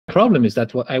Problem is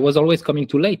that I was always coming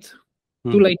too late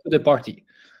to the party.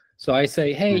 So I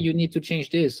say, hey, you need to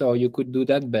change this, or you could do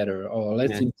that better, or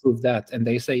let's improve that. And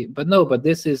they say, but no, but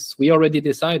this is, we already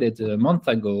decided a month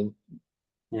ago,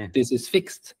 this is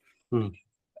fixed.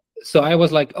 So I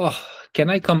was like, oh, can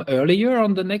I come earlier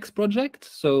on the next project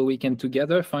so we can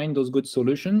together find those good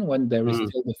solutions when there is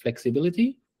still the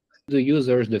flexibility? The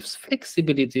users, the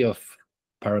flexibility of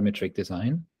parametric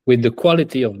design with the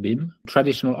quality of BIM,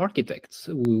 traditional architects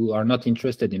who are not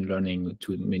interested in learning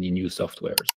too many new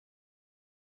softwares.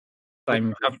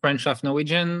 I'm half French, half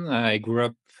Norwegian. I grew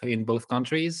up in both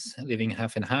countries, living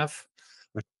half and half.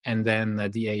 And then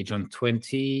at the age of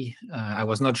 20, I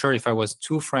was not sure if I was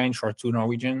too French or too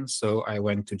Norwegian. So I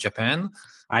went to Japan,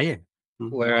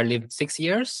 where I lived 6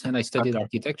 years and I studied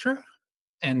architecture.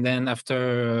 And then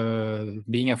after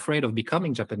being afraid of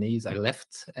becoming Japanese, I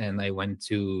left and I went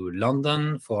to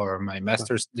London for my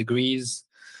master's degrees.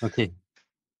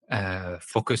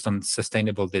 Focused on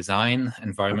sustainable design,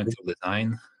 environmental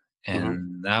design.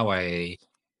 And now I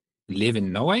live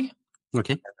in Norway.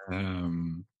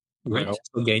 Where I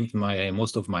also gained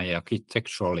most of my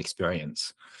architectural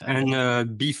experience.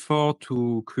 And before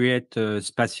to create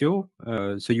Spacio,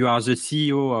 so you are the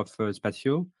CEO of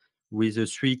Spacio with the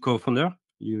 3 co-founders,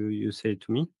 you say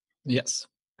to me? Yes.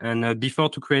 And before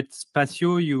to create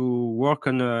Spacio, you work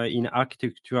on in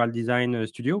architectural design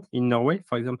studio in Norway,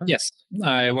 for example? Yes,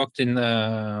 I worked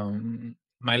in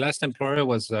my last employer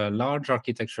was a large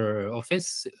architecture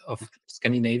office of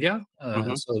Scandinavia.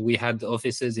 So we had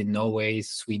offices in Norway,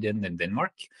 Sweden, and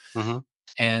Denmark.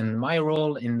 And my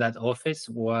role in that office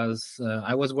was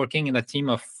I was working in a team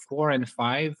of 4 and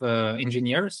 5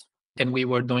 engineers. And we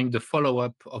were doing the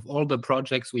follow-up of all the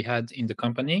projects we had in the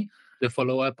company, the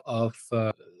follow-up of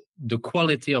the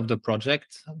quality of the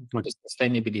project, the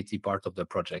sustainability part of the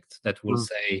project that will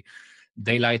say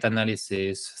daylight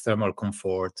analysis, thermal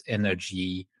comfort,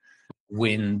 energy,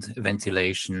 wind,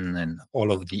 ventilation, and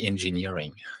all of the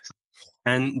engineering.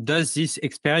 And does this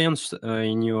experience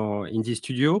in this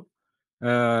studio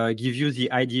give you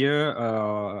the idea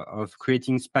of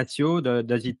creating Spacio?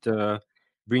 Does it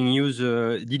bring you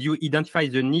did you identify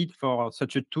the need for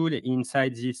such a tool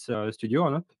inside this studio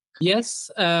or not?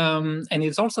 Yes, and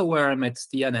it's also where I met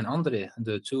Stian and Andre,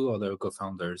 the 2 other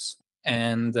co-founders.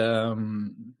 And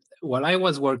while I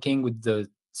was working with the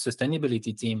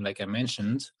sustainability team, like I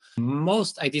mentioned,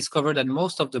 I discovered that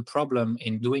most of the problem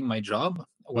in doing my job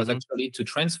was actually to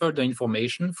transfer the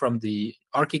information from the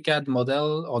Archicad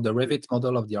model or the Revit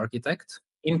model of the architect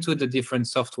into the different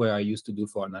software I used to do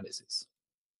for analysis.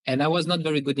 And I was not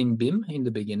very good in BIM in the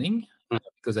beginning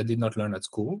because I did not learn at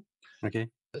school.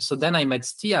 So then I met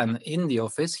Stian in the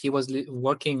office. He was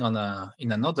working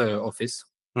in another office,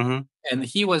 and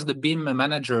he was the BIM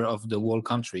manager of the whole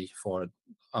country for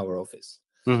our office.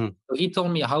 So he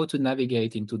told me how to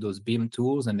navigate into those BIM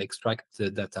tools and extract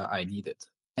the data I needed.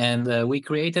 And we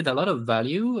created a lot of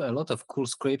value, a lot of cool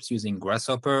scripts using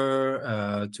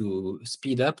Grasshopper to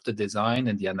speed up the design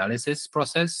and the analysis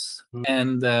process.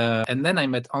 And then I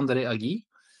met Andre Agi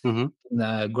in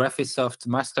a Graphisoft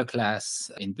masterclass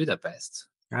in Budapest.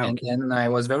 And then I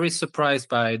was very surprised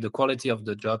by the quality of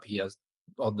the job he has,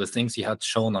 or the things he had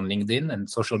shown on LinkedIn and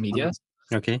social media.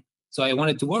 So I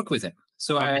wanted to work with him.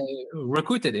 So I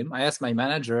recruited him. I asked my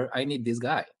manager, I need this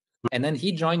guy. And then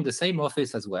he joined the same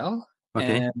office as well.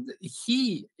 And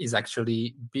he is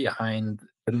actually behind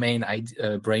the main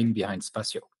brain behind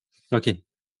Spacio.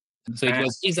 So it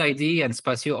was his idea, and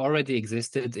Spacio already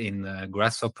existed in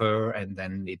Grasshopper, and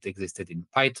then it existed in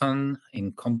Python,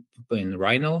 in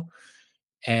Rhino.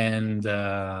 And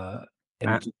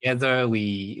together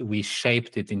we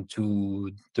shaped it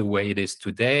into the way it is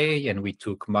today. And we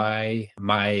took my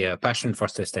passion for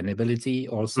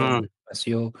sustainability also,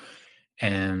 Spacio,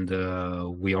 and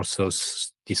we also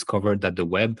discovered that the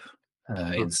web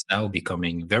is now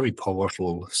becoming very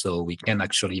powerful. So we can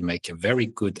actually make a very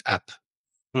good app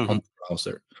on the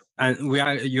browser. And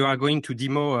you are going to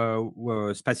demo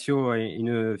Spacio in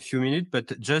a few minutes,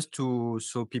 but just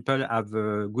so people have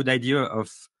a good idea of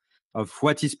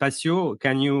what is Spacio,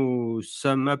 can you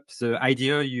sum up the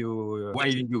idea why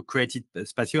you created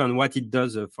Spacio and what it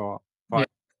does for?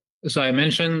 So I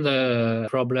mentioned the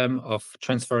problem of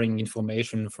transferring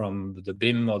information from the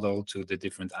BIM model to the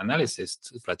different analysis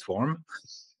platform,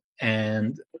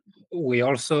 and we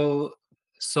also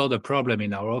saw the problem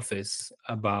in our office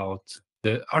about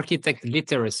the architect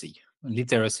literacy.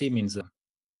 Literacy means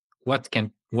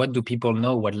what do people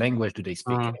know? What language do they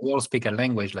speak? We all speak a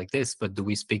language like this, but do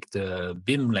we speak the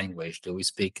BIM language? Do we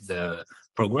speak the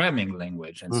programming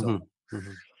language? And so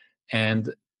on.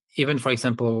 And even, for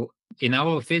example, in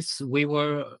our office, we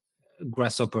were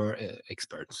Grasshopper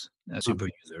experts, super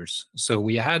users. So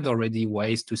we had already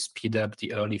ways to speed up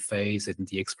the early phase and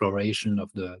the exploration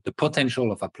of the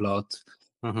potential of a plot.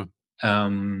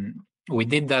 We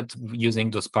did that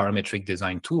using those parametric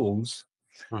design tools.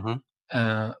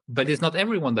 But it's not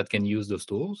everyone that can use those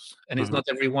tools, and it's not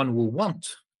everyone who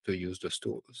want to use those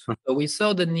tools. So we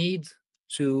saw the need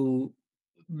to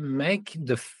make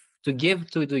to give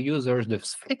to the users the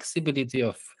flexibility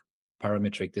of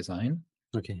parametric design,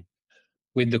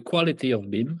 with the quality of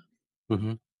BIM,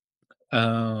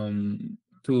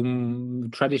 to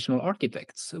traditional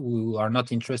architects who are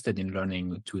not interested in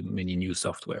learning too many new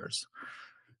softwares.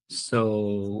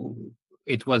 So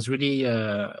it was really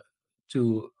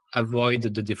to avoid the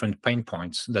different pain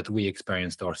points that we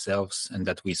experienced ourselves and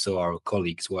that we saw our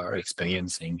colleagues were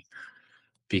experiencing,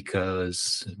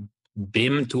 because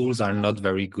BIM tools are not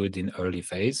very good in early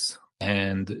phase,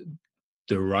 and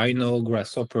the Rhino,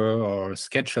 Grasshopper, or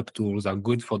SketchUp tools are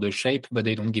good for the shape, but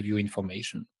they don't give you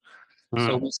information.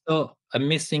 So we saw a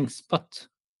missing spot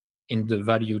in the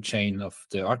value chain of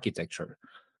the architecture.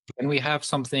 And we have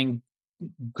something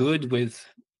good with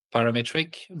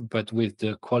parametric, but with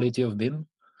the quality of BIM,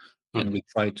 and we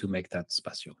try to make that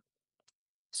Spacio.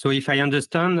 So if I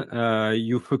understand,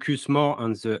 you focus more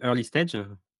on the early stage.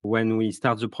 When we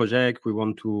start the project, we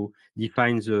want to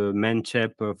define the main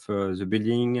shape of the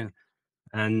building,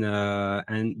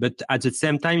 but at the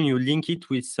same time, you link it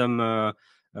with some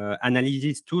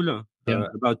analysis tool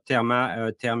about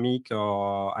thermic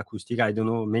or acoustic. I don't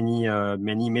know,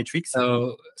 many metrics.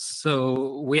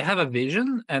 So we have a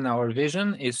vision, and our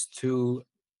vision is to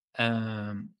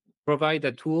provide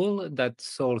a tool that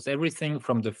solves everything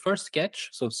from the first sketch,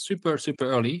 so super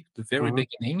early, the very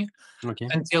beginning,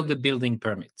 until the building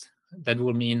permit. That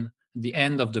will mean the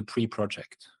end of the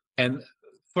pre-project. And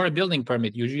for a building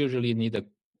permit, you usually need a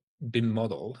BIM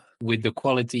model with the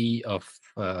quality of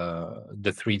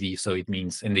the 3D. So it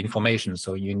means in the information.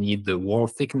 So you need the wall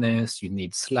thickness, you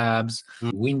need slabs,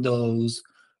 windows,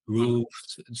 roof,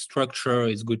 structure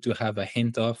is good to have a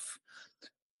hint of.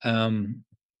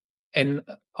 And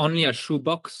only a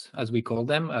shoebox, as we call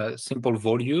them, a simple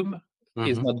volume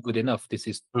is not good enough. This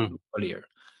is earlier.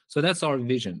 So that's our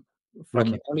vision,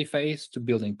 from early phase to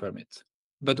building permit.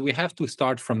 But we have to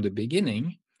start from the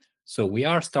beginning. So we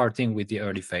are starting with the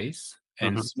early phase,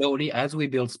 and slowly, as we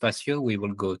build Spacio, we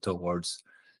will go towards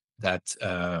that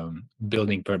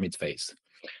building permit phase.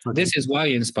 This is why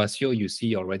in Spacio you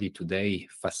see already today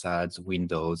facades,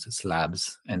 windows,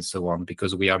 slabs, and so on,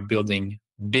 because we are building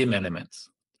BIM elements.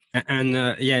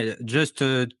 And just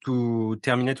to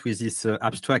terminate with this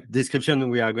abstract description,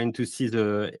 we are going to see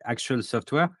the actual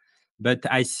software. But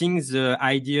I think the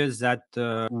idea that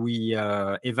we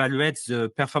evaluate the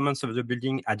performance of the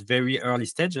building at very early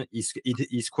stage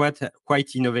is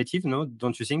quite innovative, no?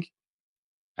 Don't you think?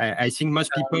 I think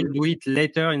most people do it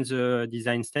later in the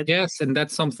design stage. Yes, and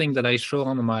that's something that I show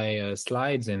on my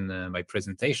slides in my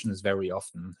presentations very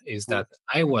often, is that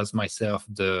I was myself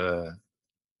the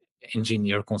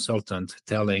engineer consultant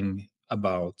telling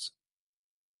about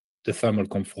the thermal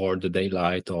comfort, the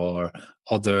daylight, or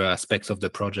other aspects of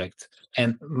the project.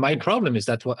 And my problem is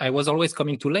that I was always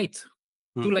coming too late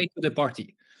to the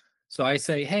party. So I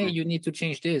say, hey, you need to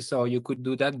change this, or you could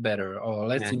do that better, or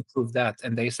let's improve that.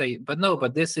 And they say, but no,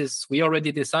 but we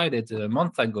already decided a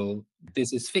month ago,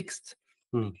 this is fixed.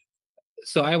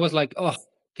 So I was like, oh,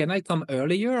 can I come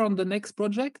earlier on the next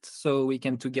project so we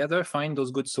can together find those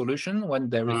good solutions when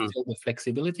there is still the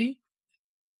flexibility?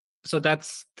 So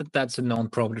that's a known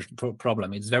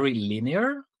problem. It's very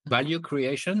linear. Value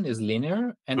creation is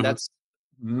linear, and that's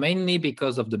mainly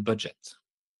because of the budget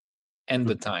and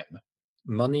the time,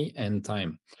 money and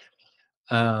time.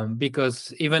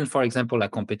 Because even, for example, a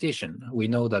competition, we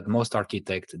know that most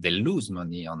architects, they lose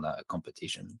money on a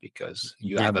competition because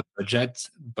you have a budget,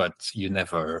 but you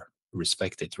never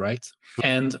respect it, right?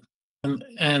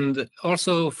 And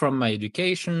also from my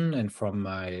education and from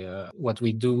my what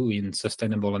we do in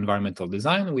sustainable environmental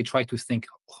design, we try to think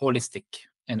holistic.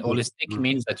 And holistic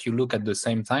means that you look at the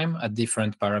same time at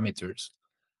different parameters.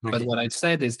 But what I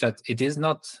said is that it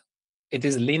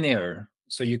is linear.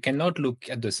 So you cannot look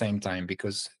at the same time,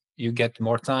 because you get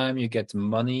more time, you get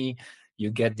money, you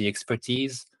get the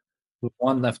expertise,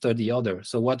 one after the other.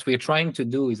 So what we're trying to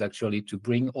do is actually to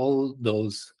bring all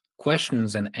those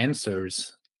questions and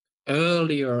answers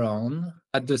earlier on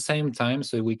at the same time,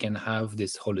 so we can have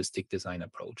this holistic design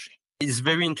approach. It's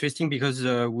very interesting because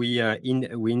we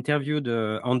interviewed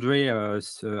Andre,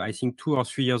 I think 2 or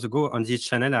 3 years ago on this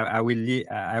channel. I will leave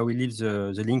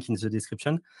the link in the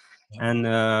description. And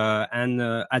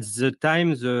at the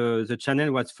time, the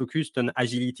channel was focused on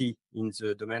agility in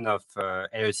the domain of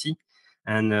AEC.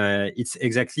 And it's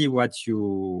exactly what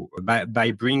you,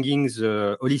 by bringing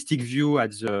the holistic view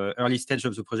at the early stage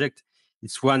of the project,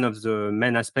 it's one of the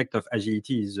main aspects of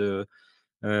agility is the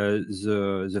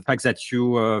fact that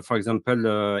you, for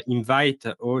example, invite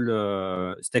all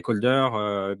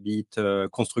stakeholders, be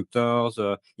it constructors,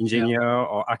 Yeah. engineer,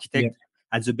 or Yeah. architect,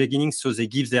 at the beginning, so they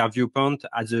give their viewpoint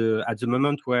at the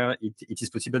moment where it is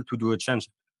possible to do a change.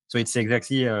 So it's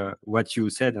exactly what you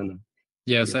said. And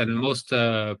Yes, and most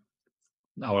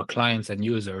our clients and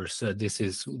users, this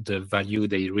is the value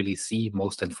they really see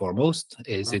most and foremost,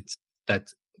 is it's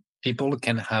that people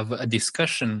can have a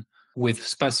discussion with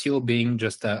Spacio being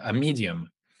just a medium.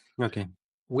 Okay.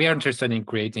 We are interested in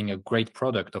creating a great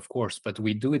product, of course, but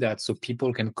we do that so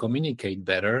people can communicate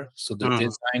better, so the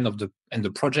design of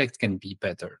the project can be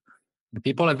better. The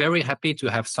people are very happy to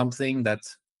have something that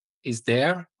is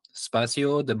there,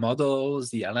 Spacio, the models,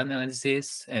 the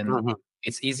analysis, and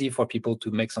it's easy for people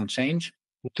to make some change,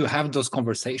 to have those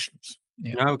conversations.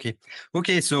 Yeah. Okay.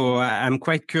 Okay. So I'm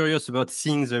quite curious about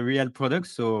seeing the real product.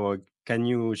 So can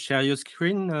you share your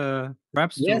screen,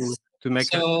 perhaps, Yes. to make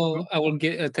So I will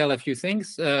tell a few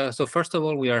things. So first of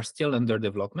all, we are still under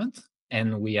development,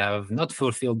 and we have not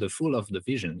fulfilled the full of the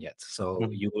vision yet. So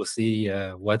you will see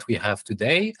what we have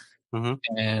today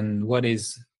and what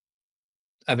is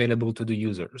available to the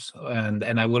users.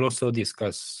 And I will also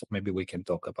discuss, maybe we can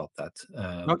talk about that.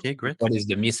 Okay, great. What is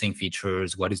the missing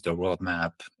features? What is the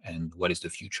roadmap? And what is the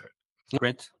future?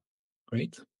 Great.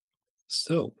 Great.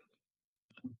 So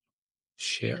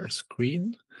share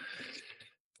screen,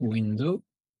 window.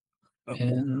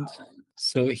 And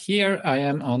so here I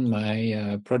am on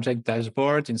my project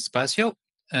dashboard in Spacio.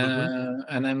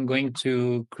 And I'm going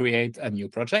to create a new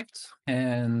project,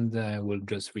 and I will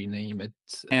just rename it.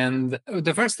 And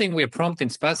the first thing we prompt in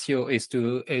Spacio is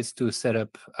to set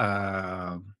up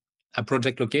a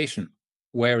project location.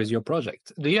 Where is your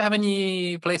project? Do you have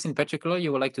any place in particular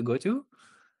you would like to go to,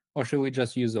 or should we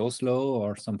just use Oslo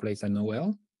or someplace I know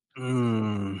well?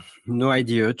 No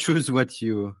idea. Choose what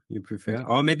you prefer. Okay.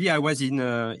 Or maybe I was in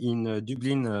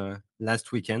Dublin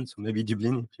last weekend, so maybe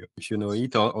Dublin if you know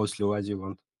it, or Oslo, as you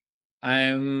want.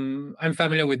 I'm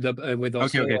familiar with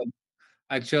Oslo. Okay.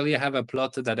 Actually, I have a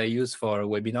plot that I use for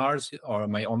webinars or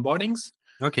my onboardings.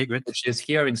 Okay, great. Which is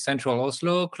here in central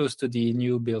Oslo, close to the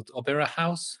new built Opera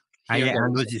House. Here I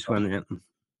know this one. Yeah.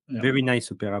 Very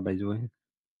nice opera, by the way.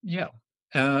 Yeah.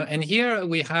 And here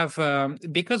we have,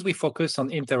 because we focus on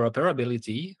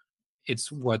interoperability,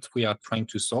 it's what we are trying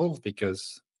to solve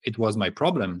because it was my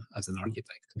problem as an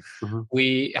architect.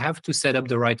 We have to set up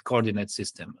the right coordinate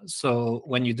system. So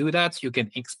when you do that, you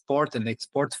can export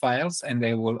files, and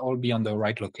they will all be on the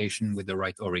right location with the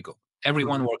right origo.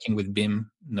 Everyone working with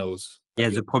BIM knows. Yeah,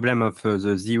 the problem of the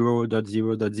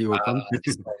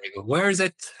 0.0.0. Where is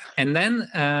it? And then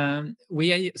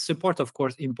we support, of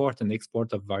course, import and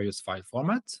export of various file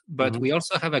formats, but we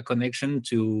also have a connection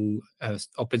to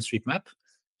OpenStreetMap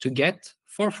to get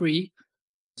for free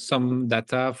some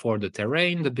data for the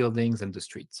terrain, the buildings, and the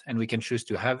streets. And we can choose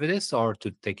to have this or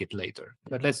to take it later.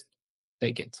 But let's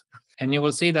take it. And you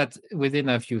will see that within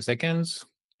a few seconds,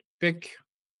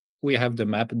 we have the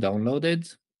map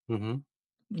downloaded.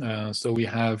 So we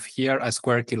have here a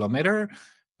square kilometer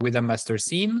with a master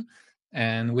scene.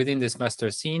 And within this master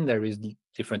scene, there is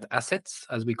different assets,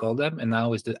 as we call them. And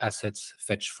now is the assets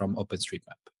fetched from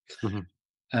OpenStreetMap.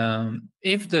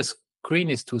 If the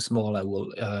screen is too small, I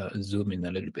will zoom in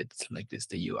a little bit like this,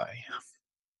 the UI.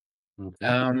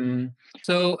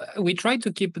 So we try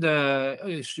to keep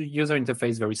the user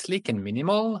interface very sleek and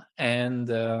minimal, and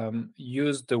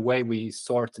use the way we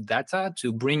sort data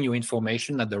to bring you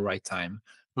information at the right time.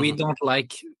 We don't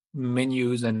like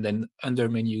menus and then under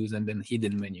menus and then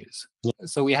hidden menus.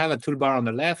 So we have a toolbar on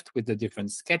the left with the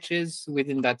different sketches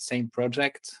within that same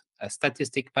project, a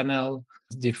statistic panel,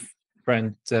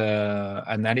 different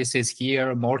analysis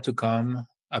here, more to come,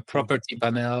 a property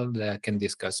panel that I can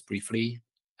discuss briefly,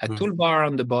 a toolbar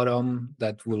on the bottom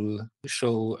that will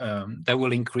show, that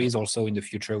will increase also in the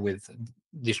future with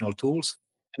additional tools,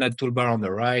 and a toolbar on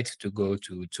the right to go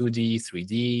to 2D,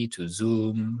 3D, to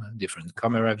zoom, different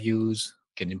camera views,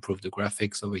 can improve the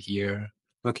graphics over here.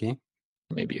 Okay.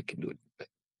 Maybe you can do it like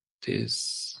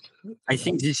this. I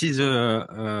think this is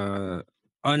a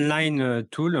online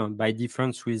tool by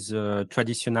difference with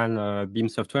traditional BIM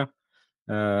software.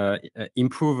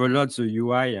 Improve a lot the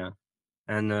UI.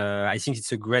 And I think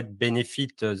it's a great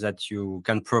benefit that you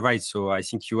can provide. So I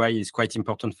think UI is quite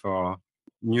important for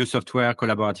new software,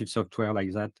 collaborative software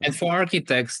like that. And for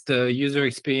architects, the user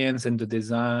experience and the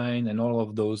design and all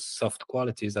of those soft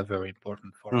qualities are very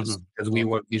important for us because we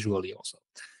work visually also.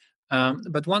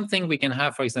 But one thing we can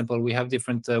have, for example, we have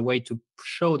different way to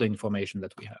show the information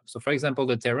that we have. So for example,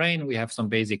 the terrain, we have some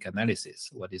basic analysis.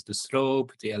 What is the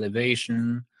slope, the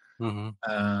elevation?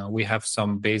 We have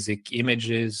some basic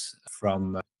images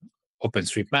from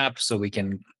OpenStreetMap. So we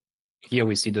can, here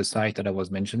we see the site that I was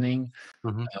mentioning.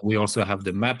 We also have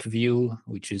the map view,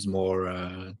 which is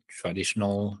more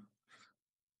traditional,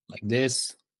 like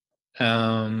this,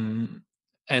 and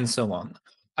so on.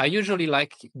 I usually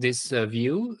like this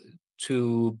view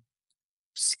to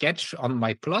sketch on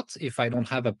my plot if I don't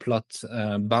have a plot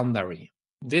boundary.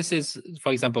 This is,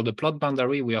 for example, the plot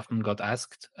boundary. We often got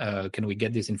asked, can we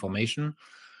get this information?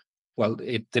 Well,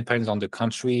 it depends on the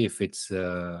country, if it's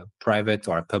private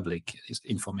or public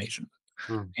information.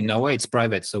 In Norway, it's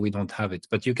private, so we don't have it.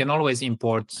 But you can always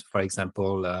import, for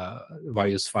example,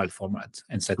 various file formats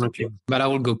and set up. But I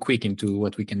will go quick into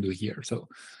what we can do here. So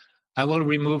I will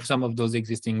remove some of those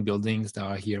existing buildings that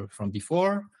are here from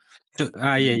before. So,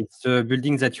 yeah, it's the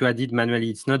buildings that you added manually.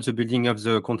 It's not the building of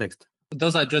the context.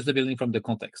 Those are just the building from the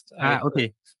context.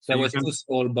 Okay. So there was 2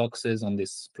 small boxes on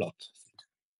this plot.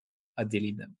 I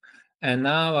delete them. And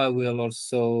now I will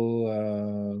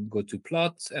also go to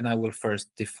plot, and I will first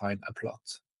define a plot.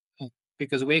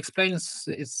 Because we explain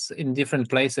it's in different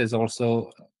places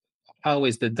also, how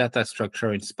is the data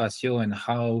structure in Spacio and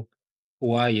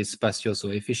why is Spacio so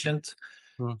efficient?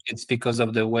 It's because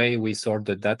of the way we sort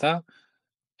the data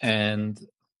and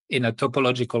in a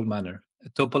topological manner. A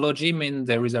topology means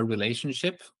there is a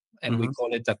relationship, and we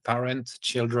call it a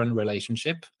parent-children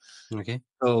relationship. Okay.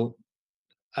 So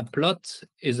a plot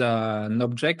is an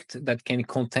object that can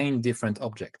contain different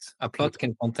objects. A plot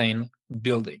can contain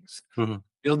buildings.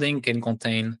 Building can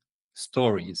contain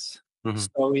stories.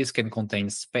 Stories can contain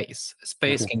space.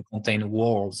 Space can contain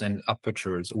walls and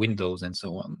apertures, windows, and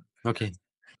so on. Okay.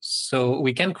 So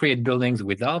we can create buildings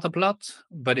without a plot,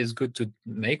 but it's good to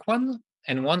make one.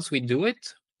 And once we do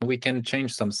it, we can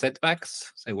change some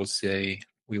setbacks. So we'll say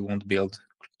we won't build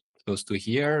close to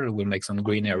here. We'll make some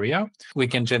green area. We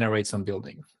can generate some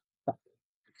building.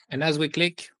 And as we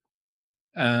click,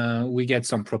 we get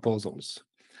some proposals.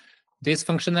 This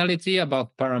functionality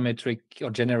about parametric or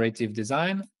generative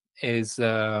design is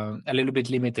a little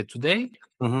bit limited today,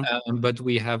 but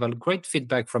we have a great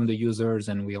feedback from the users,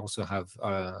 and we also have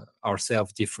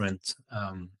ourselves different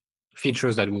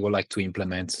features that we would like to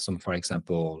implement. Some, for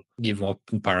example, give up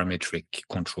parametric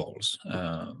controls.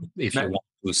 If you want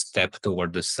to step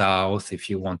toward the south, if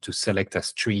you want to select a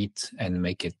street and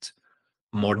make it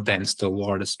more dense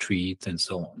toward a street, and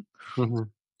so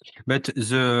on. But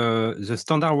the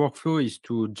standard workflow is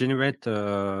to generate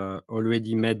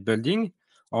already made building,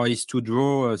 or is to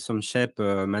draw some shape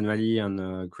manually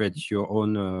and create your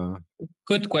own?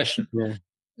 Good question. Yeah.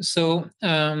 So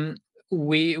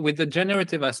with the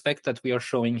generative aspect that we are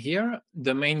showing here,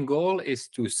 the main goal is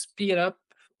to speed up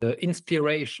the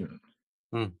inspiration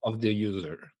of the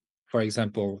user. For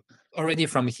example, already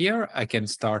from here, I can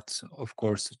start, of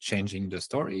course, changing the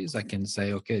stories. I can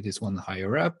say, okay, this one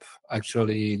higher up.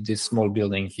 Actually, this small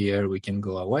building here, we can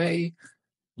go away.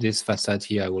 This facade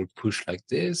here, I will push like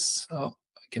this. Oh,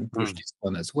 I can push this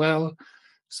one as well.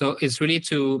 So it's really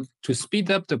to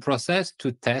speed up the process,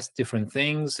 to test different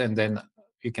things. And then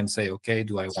you can say, okay,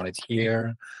 do I want it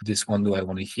here? This one, do I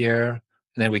want it here?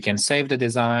 And then we can save the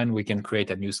design. We can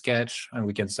create a new sketch, and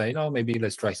we can say, no, maybe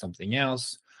let's try something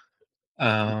else.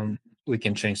 We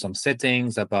can change some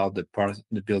settings about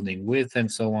the building width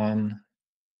and so on.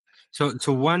 So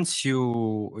once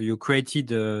you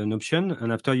created an option,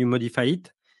 and after you modify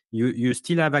it, you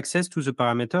still have access to the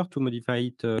parameter to modify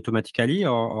it automatically,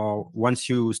 or once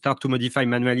you start to modify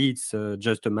manually, it's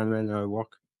just a manual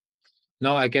work?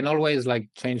 No, I can always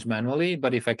change manually,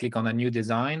 but if I click on a new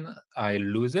design, I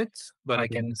lose it, but I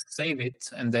can save it,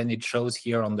 and then it shows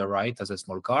here on the right as a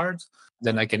small card.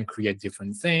 Then I can create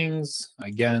different things,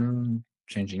 again,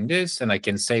 changing this, and I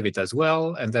can save it as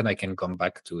well, and then I can come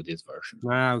back to this version.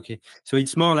 Okay. So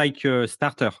it's more like a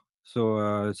starter.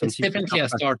 So it's definitely a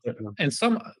starter. And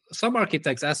some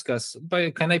architects ask us,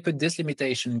 but can I put this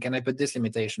limitation? Can I put this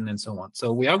limitation? And so on.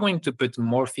 So we are going to put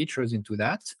more features into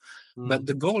that. But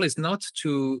the goal is not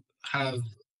to have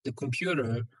the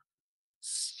computer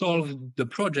solve the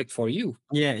project for you.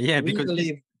 Yeah. We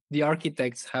believe the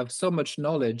architects have so much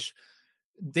knowledge.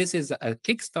 This is a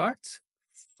kickstart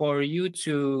for you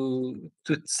to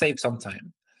save some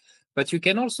time. But you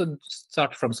can also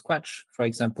start from scratch. For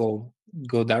example,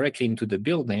 go directly into the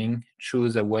building,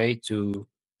 choose a way to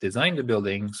design the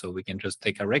building. So we can just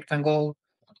take a rectangle,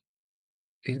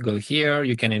 go here.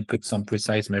 You can input some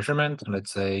precise measurement.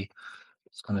 Let's say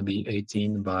it's going to be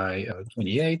 18 by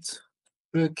 28.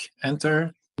 Click,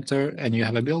 enter, and you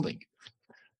have a building.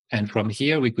 And from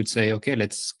here, we could say, okay,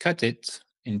 let's cut it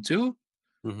in two.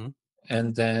 Mm-hmm.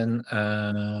 And then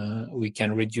we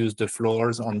can reduce the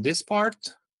floors on this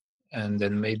part. And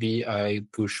then maybe I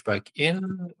push back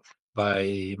in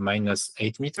by minus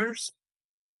 8 meters.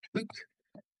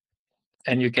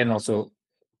 And you can also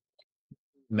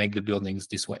make the buildings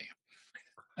this way.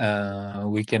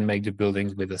 We can make the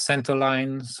buildings with a center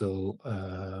line. So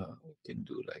we can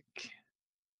do like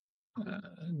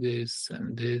this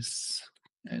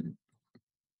and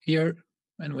here.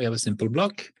 And we have a simple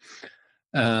block.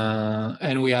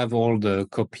 And we have all the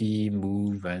copy,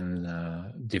 move,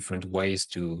 and different ways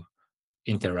to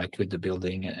interact with the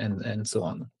building and so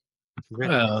on.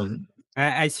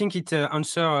 I think it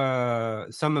answer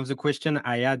some of the question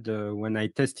I had when I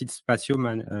tested Spacio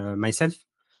myself.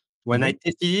 When I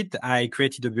tested it, I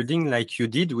created a building like you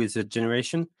did with the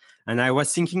generation, and I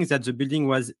was thinking that the building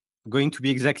was going to be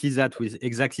exactly that, with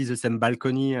exactly the same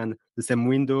balcony and the same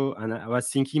window. And I was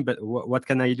thinking, but what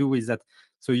can I do with that?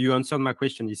 So you answered my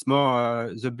question. It's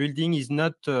more the building is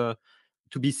not to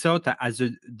be thought as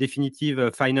a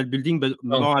definitive final building, but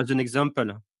more as an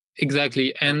example.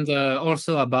 Exactly. And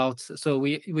also about, so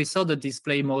we saw the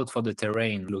display mode for the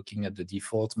terrain, looking at the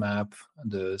default map,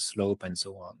 the slope, and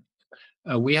so on.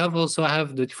 We also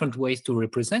have the different ways to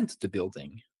represent the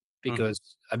building, because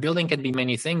a building can be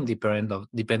many things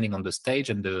depending on the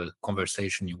stage and the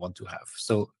conversation you want to have.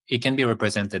 So it can be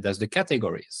represented as the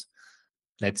categories.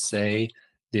 Let's say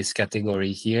this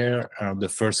category here, the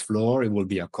first floor, it will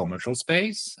be a commercial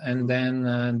space, and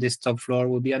then this top floor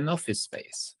will be an office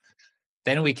space.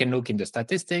 Then we can look in the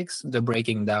statistics, the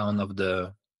breaking down of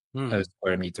the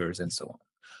square meters and so on.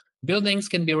 Buildings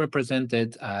can be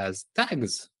represented as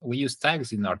tags. We use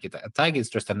tags in Archicad. A tag is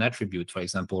just an attribute. For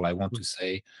example, I want to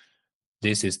say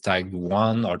this is tag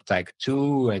 1 or tag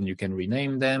 2, and you can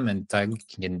rename them. And tag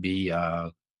can be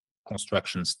a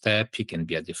construction step. It can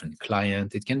be a different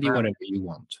client. It can be whatever you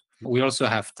want. We also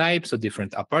have types, so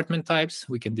different apartment types.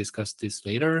 We can discuss this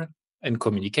later. And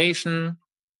communication.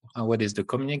 What is the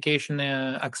communication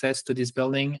access to this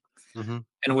building?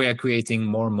 And we are creating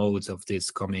more modes of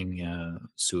this coming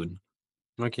soon.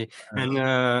 Okay. And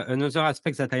another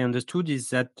aspect that I understood is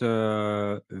that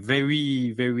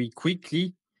very, very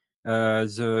quickly,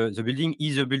 the building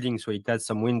is a building. So it has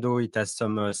some window, it has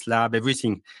some slab,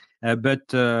 everything. But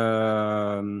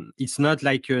it's not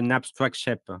like an abstract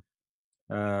shape.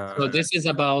 So this is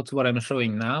about what I'm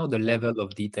showing now, the level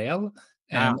of detail.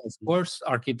 And of course,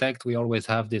 architect, we always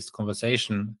have this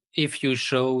conversation. If you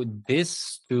show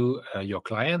this to your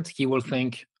client, he will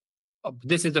think, oh,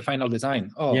 this is the final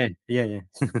design. Oh, yeah.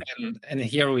 and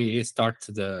here we start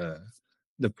the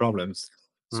problems.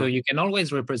 So you can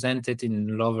always represent it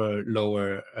in lower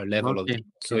level of detail.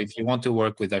 So if you want to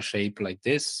work with a shape like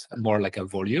this, more like a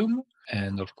volume,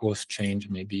 and of course change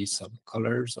maybe some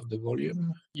colors of the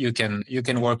volume, you can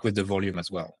work with the volume as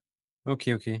well.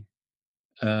 Okay.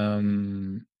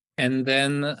 And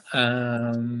then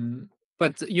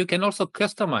but you can also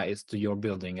customize to your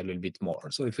building a little bit more.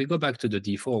 So if we go back to the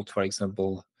default, for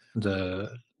example,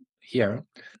 here,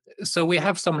 so we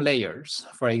have some layers.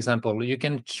 For example, you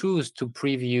can choose to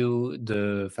preview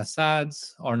the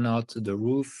facades or not, the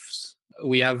roofs.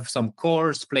 We have some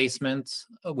cores placement,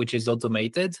 which is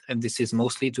automated, and this is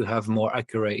mostly to have more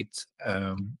accurate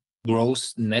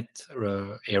gross net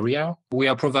area. We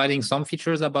are providing some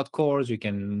features about cores.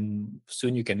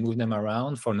 Soon you can move them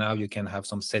around. For now, you can have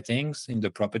some settings in the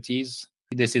properties.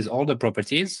 This is all the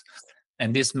properties,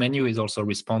 and this menu is also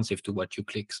responsive to what you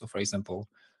click. So, for example,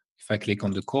 if I click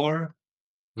on the core,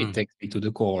 it takes me to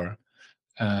the core.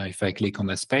 If I click on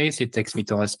a space, it takes me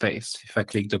to a space. If I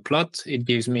click the plot, it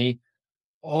gives me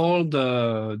all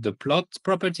the plot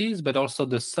properties, but also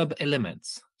the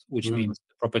sub-elements, which means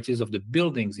the properties of the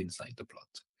buildings inside the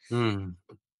plot.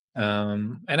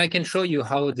 And I can show you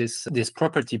how this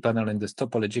property panel and this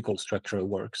topological structure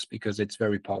works, because it's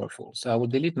very powerful. So I will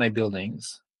delete my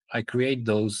buildings. I create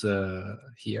those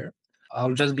here.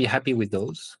 I'll just be happy with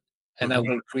those. And I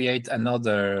will create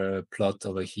another plot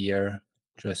over here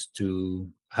just to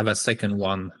have a second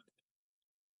one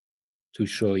to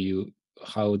show you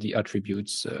how the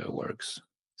attributes works.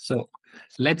 So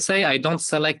let's say I don't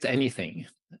select anything.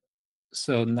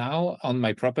 So now on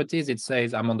my properties, it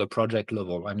says I'm on the project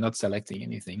level. I'm not selecting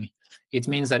anything. It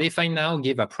means that if I now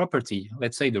give a property,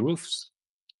 let's say the roofs,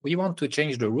 we want to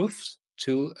change the roofs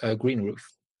to a green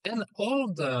roof. Then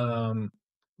all the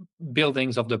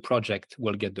buildings of the project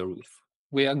will get the roof.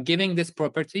 We are giving this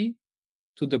property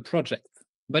to the project.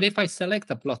 But if I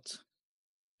select a plot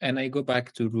and I go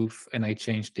back to roof and I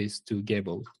change this to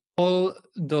gable, all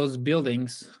those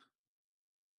buildings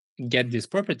get these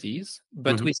properties,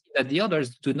 but we see that the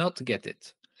others do not get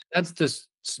it. That's the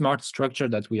smart structure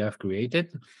that we have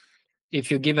created.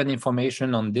 If you give an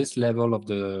information on this level of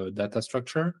the data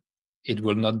structure, it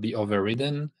will not be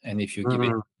overridden. And if you give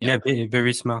it, yeah, very,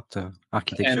 very smart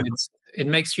architecture. and it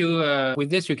makes you with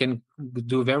this you can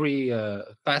do very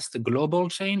fast global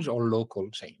change or local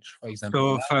change. For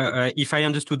example, So, if I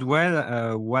understood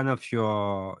well, one of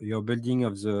your building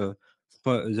of the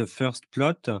first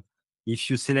plot, if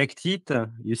you select it,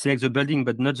 you select the building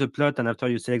but not the plot, and after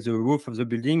you select the roof of the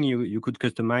building, you could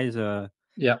customize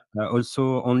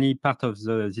also only part of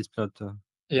this plot.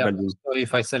 Building. So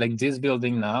if I select this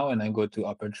building now and I go to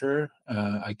aperture,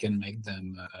 I can make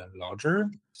them larger.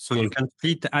 So you can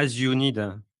split as you need.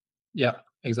 Yeah,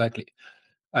 exactly.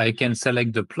 I can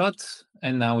select the plot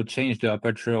and now change the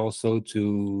aperture also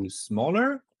to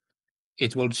smaller.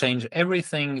 It will change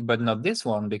everything, but not this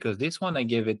one, because this one I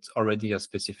gave it already a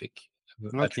specific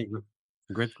attribute.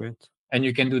 Great. And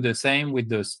you can do the same with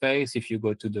the space if you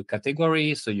go to the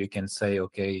category. So you can say,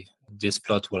 okay, this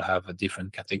plot will have a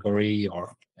different category,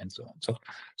 or and so on.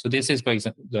 So this is, for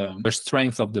example, the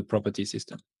strength of the property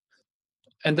system.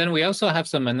 And then we also have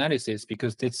some analysis,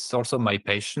 because this is also my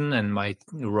passion and my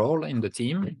role in the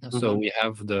team. So we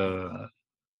have the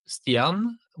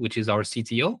Stian, which is our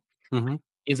CTO.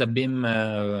 He's a BIM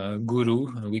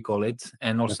guru, we call it,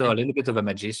 and also a little bit of a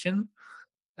magician.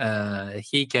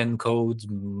 He can code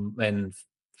and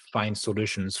find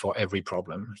solutions for every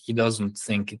problem. He doesn't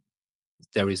think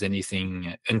there is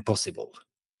anything impossible.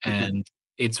 And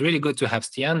it's really good to have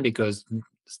Stian, because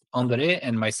André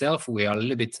and myself, we are a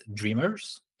little bit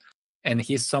dreamers. And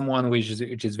he's someone which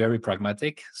is very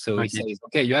pragmatic. So he says,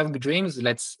 okay, you have dreams,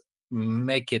 let's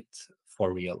make it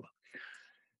for real.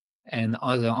 And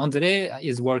André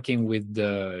is working with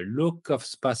the look of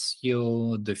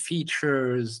Spacio, the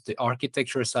features, the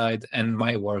architecture side, and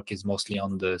my work is mostly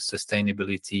on the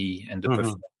sustainability and the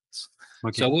performance.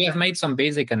 So we have made some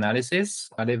basic analysis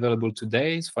available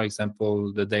today. For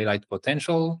example, the daylight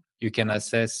potential. You can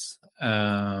assess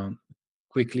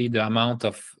quickly the amount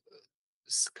of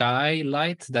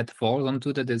skylight that falls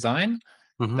onto the design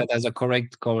that has a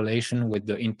correct correlation with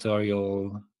the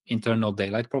internal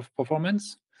daylight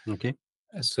performance.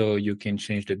 So you can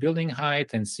change the building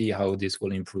height and see how this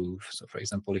will improve. So for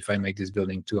example, if I make this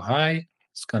building too high,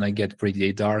 it's going to get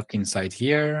pretty dark inside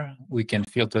here. We can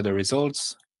filter the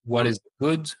results. What is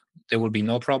good? There will be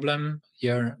no problem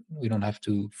here. We don't have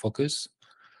to focus.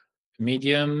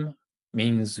 Medium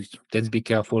means let's be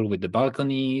careful with the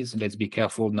balconies. Let's be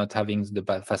careful not having the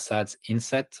facades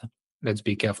inset. Let's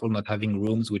be careful not having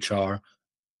rooms which are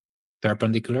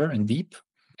perpendicular and deep.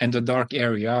 And the dark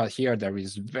area here, there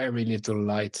is very little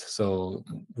light, so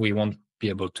we won't be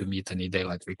able to meet any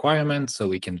daylight requirements, so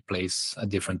we can place a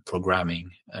different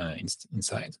programming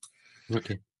inside.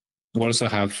 We also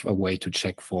have a way to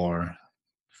check for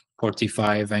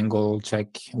 45 angle check,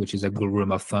 which is a good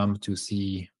rule of thumb to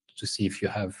see if you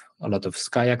have a lot of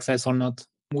sky access or not.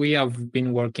 We have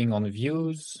been working on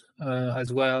views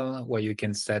as well, where you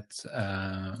can set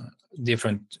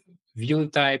different view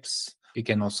types. You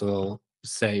can also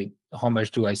say, how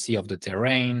much do I see of the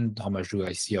terrain? How much do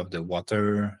I see of the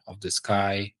water, of the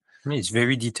sky? It's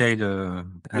very detailed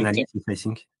analysis, I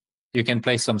think. You can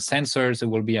place some sensors. It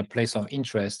will be a place of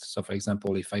interest. So for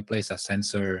example, if I place a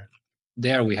sensor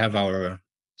there, we have our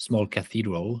small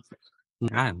cathedral.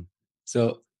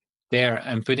 So there,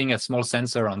 I'm putting a small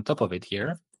sensor on top of it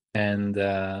here. And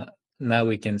now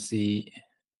we can see...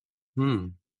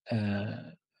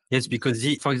 Yes, because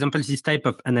for example, this type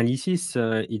of analysis,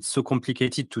 it's so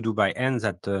complicated to do by hand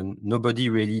that nobody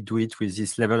really do it with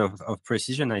this level of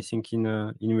precision, I think,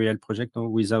 in real project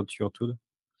without your tool.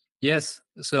 Yes.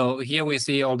 So here we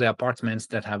see all the apartments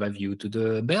that have a view to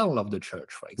the bell of the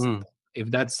church, for example. If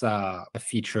that's a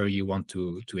feature you want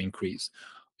to increase,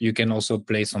 you can also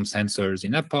place some sensors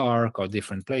in a park or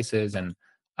different places. And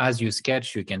as you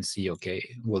sketch, you can see, okay,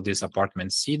 will this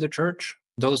apartment see the church?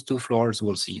 Those two floors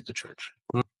will see the church.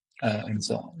 And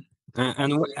so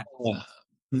on.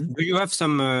 Do you have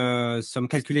some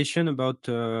calculation about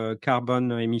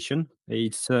carbon emission?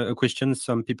 It's a question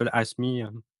some people ask me.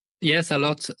 Yes, a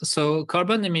lot. So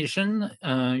carbon emission,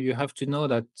 you have to know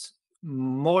that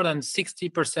more than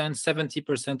 60%,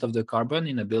 70% of the carbon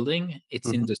in a building, it's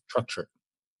in the structure.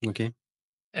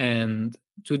 And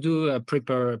to do a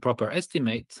proper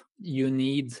estimate, you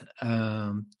need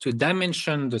to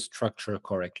dimension the structure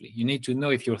correctly. You need to know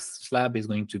if your slab is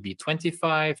going to be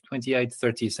 25, 28,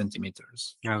 30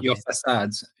 centimeters, your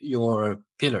facades, your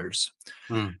pillars.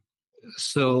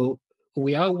 So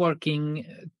we are working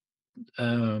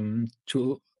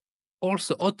to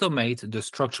also automate the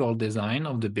structural design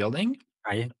of the building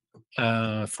Yeah.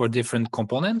 for different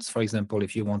components. For example,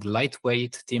 if you want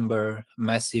lightweight timber,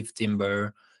 massive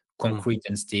timber, concrete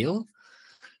and steel.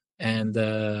 And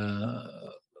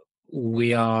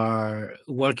we are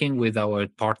working with our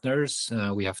partners.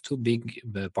 We have two big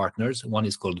partners. One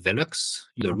is called Velux,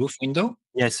 the roof window.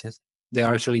 Yes, yes. They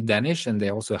are actually Danish, and they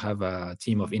also have a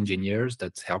team of engineers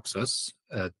that helps us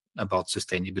about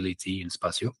sustainability in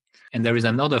Spacio. And there is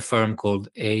another firm called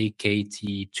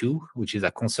AKT2, which is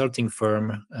a consulting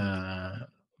firm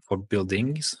for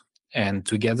buildings. And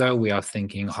together we are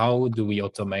thinking, how do we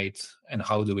automate and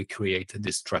how do we create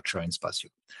this structure in Spacio?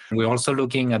 We're also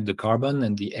looking at the carbon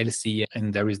and the LC,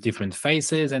 and there is different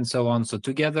phases and so on. So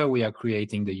together we are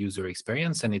creating the user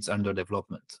experience, and it's under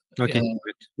development. Okay.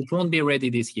 It won't be ready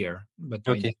this year, but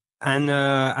okay. And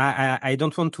I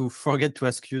don't want to forget to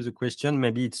ask you the question.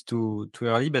 Maybe it's too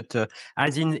early, but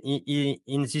as in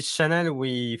this channel,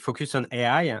 we focus on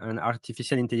AI and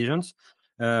artificial intelligence.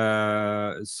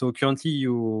 So currently,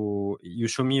 you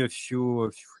show me a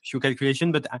few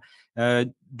calculations, but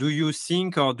do you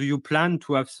think or do you plan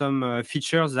to have some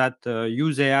features that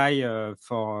use AI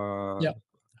for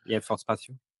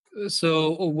Spacio?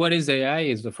 So what is AI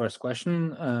is the first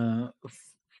question.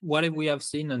 What we have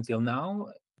seen until now,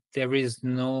 there is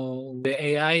the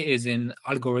AI is in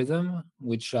algorithm,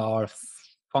 which are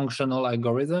functional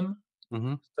algorithm.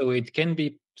 So it can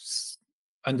be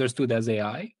understood as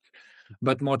AI,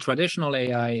 but more traditional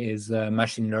AI is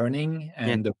machine learning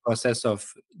and the process of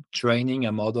training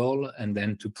a model and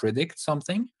then to predict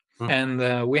something.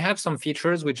 And we have some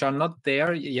features which are not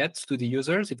there yet to the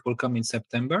users. It will come in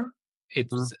September.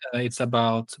 It's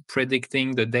about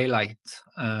predicting the daylight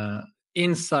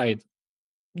inside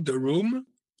the room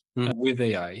with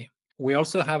AI. We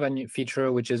also have a new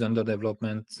feature which is under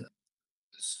development,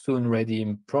 soon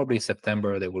ready. Probably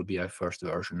September there will be a first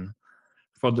version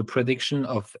for the prediction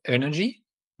of energy.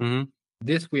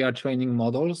 This we are training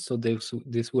models, so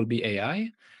this will be AI,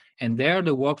 and there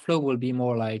the workflow will be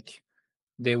more like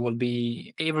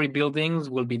every buildings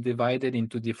will be divided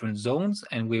into different zones,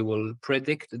 and we will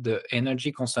predict the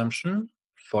energy consumption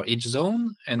for each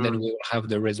zone, and then we will have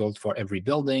the result for every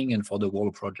building and for the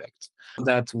whole project.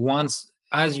 That once,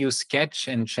 as you sketch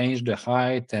and change the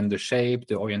height and the shape,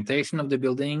 the orientation of the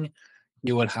building,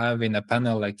 you will have in a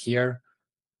panel like here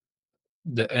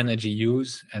the energy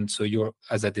use, and so you're,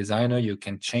 as a designer, you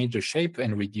can change the shape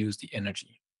and reduce the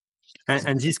energy.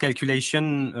 And this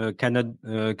calculation cannot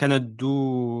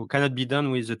be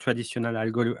done with the traditional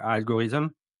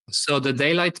algorithm. So the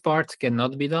daylight part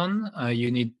cannot be done.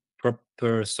 You need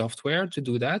proper software to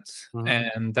do that,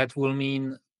 and that will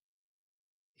mean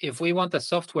if we want a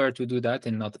software to do that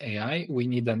and not AI, we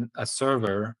need a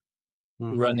server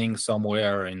running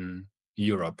somewhere in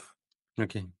Europe.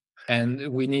 Okay. And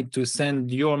we need to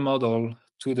send your model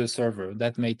to the server.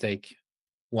 That may take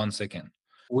 1 second.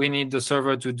 We need the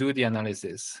server to do the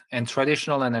analysis. And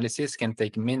traditional analysis can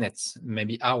take minutes,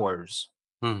 maybe hours.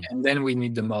 And then we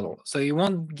need the model. So it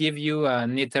won't give you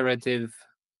an iterative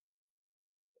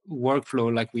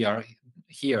workflow like we are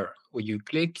here, where you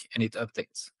click and it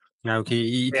updates.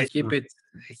 Okay. Keep it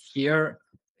here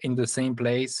in the same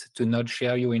place to not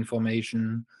share your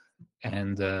information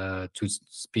and to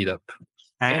speed up.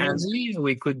 Energy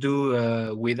we could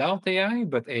do without AI,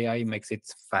 but AI makes it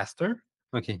faster.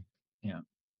 Okay. Yeah.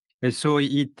 So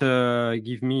it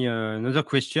give me another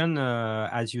question.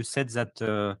 As you said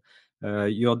that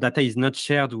your data is not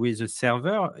shared with the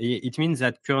server, it means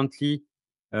that currently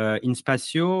in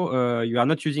Spacio you are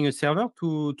not using a server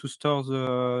to store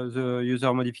the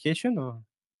user modification? Or?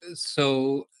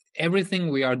 So everything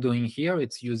we are doing here,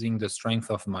 it's using the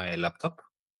strength of my laptop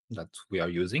that we are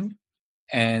using.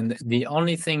 And the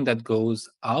only thing that goes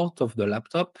out of the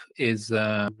laptop is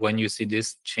when you see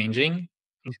this changing,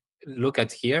 look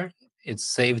at here. It's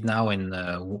saved now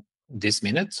in this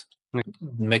minute.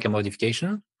 Make a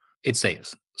modification, it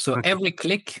saves. So every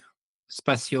click,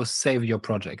 Spacio save your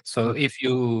project. So if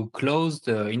you close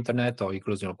the internet or you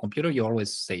close your computer, you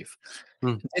always save.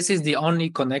 This is the only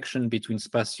connection between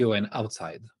Spacio and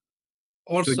outside.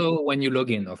 Also, when you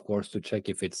log in, of course, to check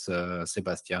if it's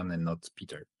Sebastian and not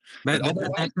Peter. But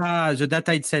the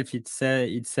data itself, it's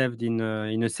saved in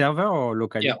a server or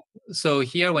locally? Yeah. So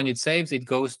here, when it saves, it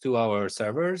goes to our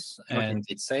servers and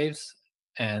it saves.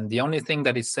 And the only thing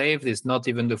that is saved is not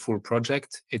even the full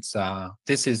project. It's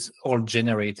this is all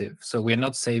generative. So we're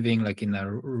not saving like in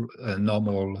a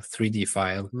normal 3D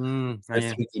file, a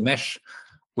 3D mesh.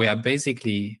 We are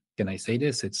basically, can I say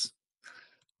this?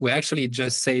 We're actually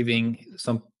just saving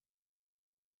some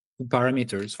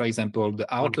parameters. For example, the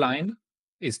outline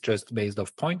is just based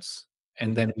off points.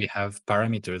 And then we have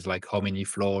parameters like how many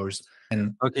floors.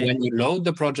 And Okay. when you load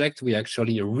the project, we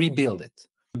actually rebuild it.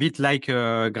 A bit like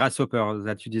Grasshopper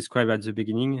that you described at the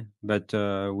beginning, but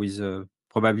with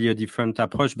probably a different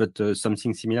approach, but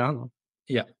something similar. No?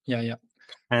 Yeah.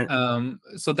 And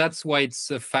So that's why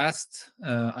it's fast.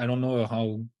 I don't know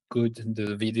how good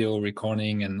the video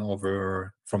recording and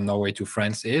over from Norway to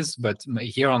France is, but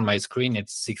here on my screen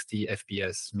it's 60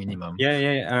 FPS minimum.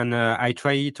 yeah, and I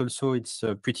try it also. It's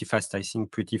pretty fast. I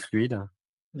think pretty fluid.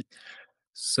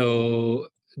 So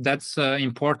that's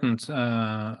important.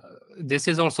 This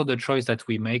is also the choice that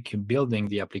we make building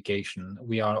the application.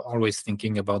 We are always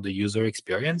thinking about the user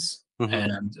experience,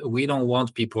 and we don't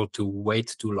want people to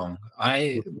wait too long.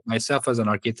 I myself, as an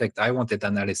architect, I wanted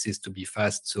analysis to be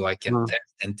fast so I can test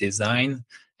and design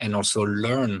and also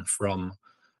learn from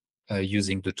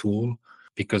using the tool,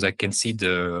 because I can see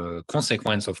the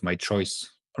consequence of my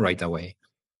choice right away.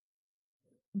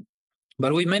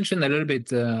 But we mentioned a little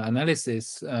bit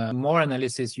analysis. More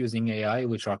analysis using AI,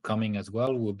 which are coming as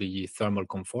well, will be thermal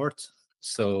comfort.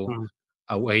 So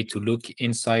a way to look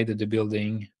inside the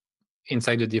building,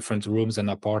 inside the different rooms and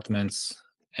apartments,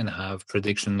 and have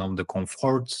prediction of the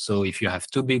comfort. So if you have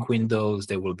too big windows,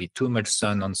 there will be too much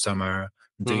sun on summer.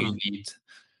 Do you need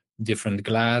different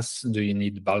glass? Do you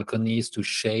need balconies to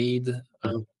shade?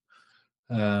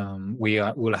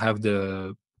 We'll have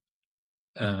the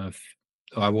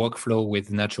our workflow with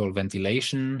natural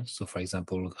ventilation. So, for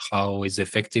example, how is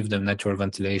effective the natural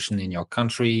ventilation in your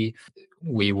country?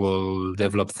 We will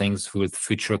develop things with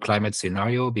future climate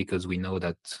scenario, because we know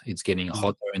that it's getting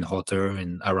hotter and hotter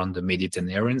around the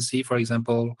Mediterranean Sea, for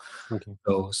example. Okay.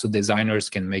 So designers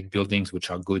can make buildings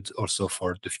which are good also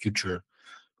for the future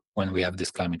when we have this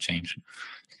climate change.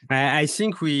 I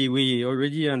think we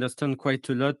already understand quite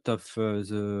a lot of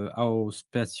how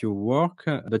Spacio work,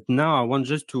 but now I want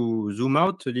just to zoom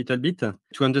out a little bit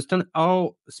to understand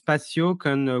how Spacio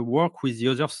can work with the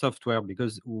other software.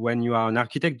 Because when you are an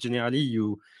architect, generally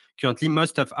currently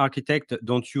most of architects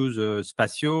don't use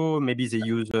Spacio. Maybe they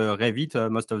use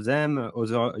Revit, most of them.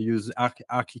 Others use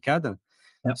Archicad.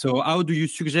 Yep. So how do you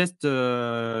suggest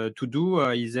to do?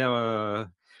 Is there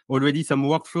already some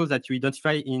workflows that you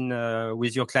identify in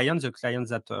with your clients, the clients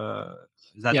that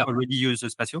already use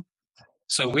Spacio?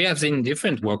 So we have seen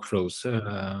different workflows.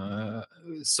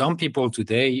 Some people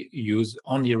today use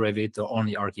only Revit or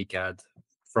only Archicad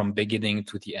from beginning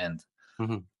to the end.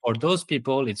 For those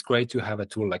people, it's great to have a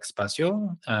tool like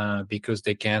Spacio, because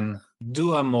they can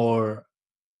do a more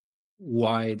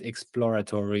wide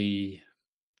exploratory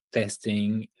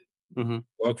testing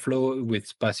workflow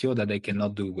with Spacio that they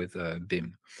cannot do with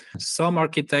BIM. Some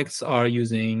architects are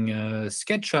using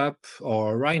SketchUp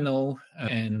or Rhino,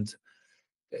 and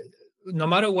no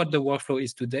matter what the workflow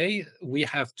is today, we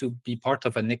have to be part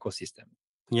of an ecosystem.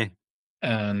 Yeah.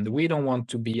 And we don't want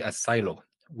to be a silo.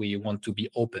 We want to be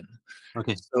open.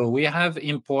 Okay. So we have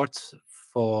imports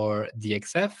for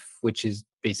DXF, which is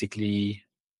basically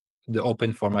the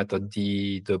open format of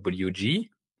DWG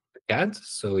CAD.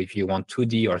 So if you want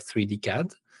 2D or 3D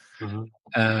CAD.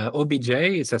 OBJ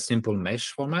is a simple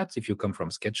mesh format if you come from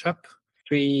SketchUp.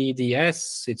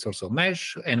 3ds, it's also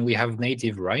mesh. And we have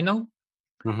native Rhino.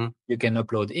 You can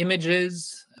upload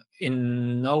images.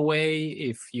 In Norway,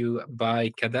 if you buy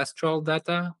cadastral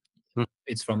data,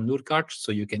 it's from Nordkart,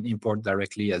 so you can import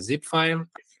directly a zip file,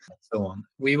 and so on.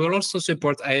 We will also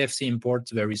support IFC import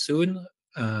very soon,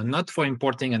 not for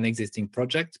importing an existing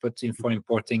project, but for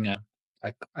importing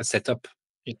a setup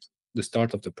at the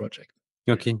start of the project.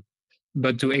 Okay.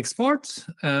 But to export,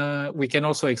 we can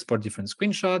also export different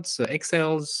screenshots,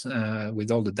 Excels,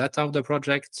 with all the data of the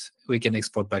project. We can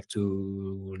export back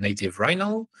to native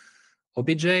Rhino,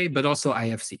 OBJ, but also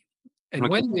IFC. And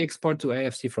when we export to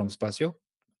IFC from Spacio,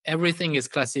 everything is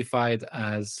classified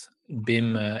as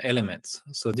BIM elements.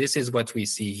 So this is what we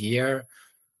see here.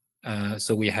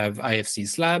 So we have IFC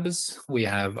slabs, we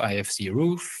have IFC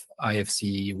roof,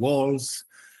 IFC walls,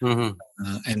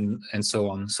 and so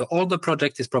on. So all the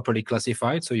project is properly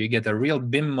classified. So you get a real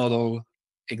BIM model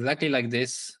exactly like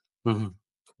this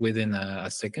within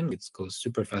a second. It goes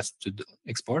super fast to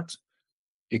export.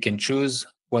 You can choose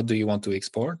what do you want to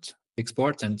export,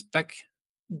 and back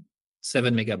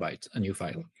 7 megabytes, a new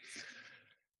file.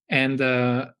 And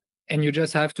you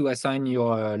just have to assign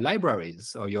your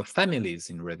libraries or your families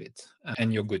in Revit,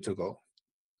 and you're good to go.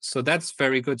 So that's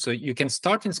very good. So you can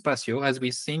start in Spacio. As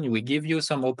we've seen, we give you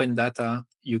some open data.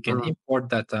 You can import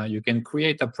data. You can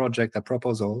create a project, a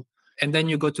proposal, and then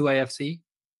you go to IFC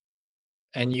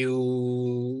and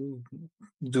you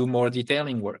do more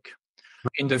detailing work.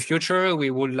 In the future, we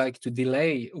would like to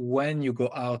delay when you go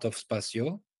out of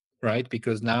Spacio, right?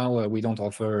 Because now we don't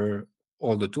offer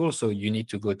all the tools. So you need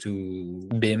to go to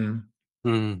BIM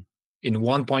Mm. in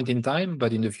one point in time,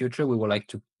 but in the future, we would like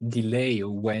to delay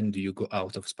when do you go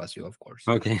out of Spacio, of course.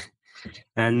 Okay.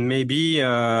 And maybe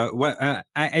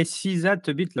I see that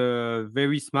a bit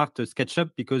very smart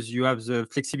SketchUp, because you have the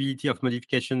flexibility of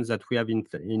modifications that we have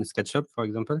in SketchUp, for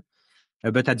example.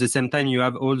 But at the same time, you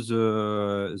have all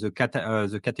the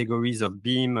categories of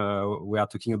BIM. We are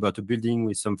talking about a building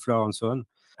with some floor and so on.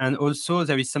 And also,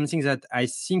 there is something that I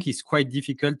think is quite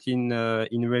difficult in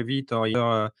Revit or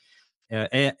your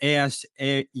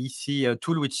AEC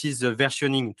tool, which is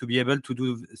versioning, to be able to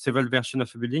do several versions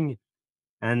of a building.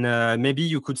 And maybe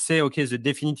you could say, okay, the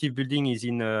definitive building is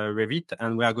in Revit,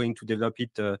 and we are going to develop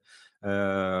it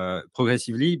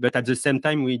progressively. But at the same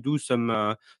time, we do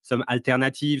some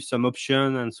alternatives, some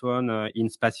options, and so on in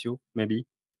Spacio, maybe.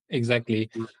 Exactly.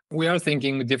 We are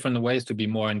thinking different ways to be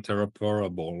more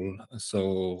interoperable.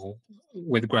 So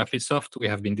with Graphisoft, we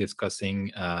have been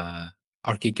discussing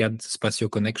Archicad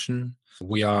Spacio connection.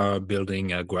 We are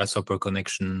building a Grasshopper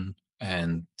connection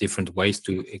and different ways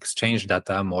to exchange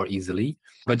data more easily.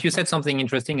 But you said something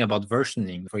interesting about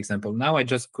versioning. For example, now I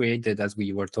just created, as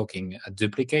we were talking, a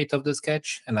duplicate of the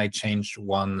sketch, and I changed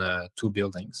two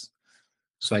buildings.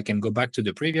 So I can go back to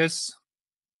the previous,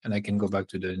 and I can go back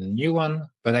to the new one,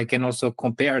 but I can also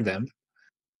compare them.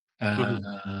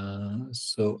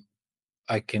 So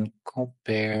I can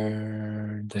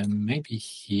compare them maybe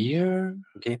here.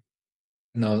 Okay.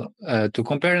 No, to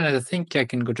compare, I think I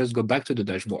can just go back to the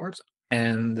dashboard,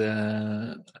 and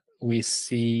we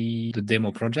see the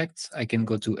demo projects. I can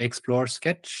go to Explore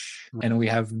Sketch, and we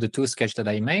have the two sketches that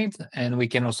I made, and we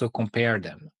can also compare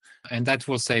them. And that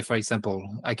will say, for example,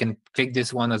 I can pick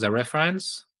this one as a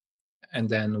reference, and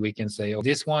then we can say, oh,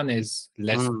 this one is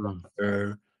less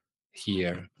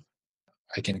here.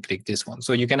 I can click this one.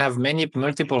 So you can have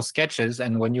multiple sketches,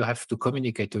 and when you have to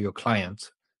communicate to your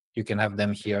client, you can have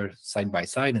them here side by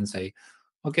side and say,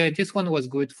 okay, this one was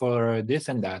good for this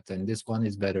and that, and this one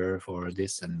is better for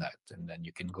this and that. And then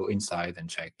you can go inside and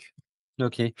check.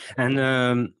 Okay.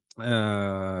 And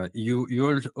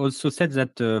you also said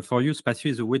that for you, Spacio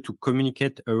is a way to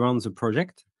communicate around the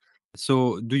project.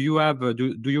 So do you have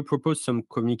do you propose some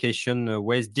communication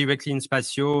ways directly in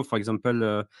Spacio, for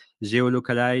example,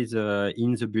 geolocalize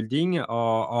in the building,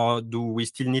 or do we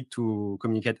still need to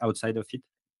communicate outside of it?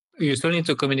 You still need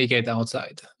to communicate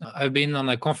outside. I've been on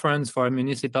a conference for a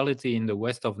municipality in the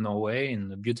west of Norway in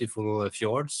the beautiful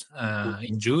fjords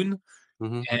in June.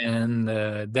 And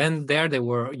then there they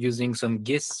were using some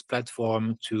GIS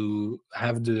platform to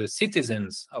have the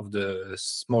citizens of the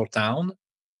small town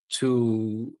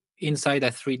to inside a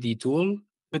 3D tool,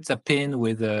 put a pin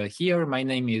with here, my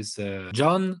name is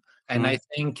John, and I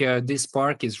think this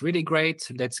park is really great.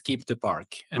 Let's keep the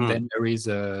park. And then there is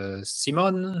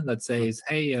Simon that says,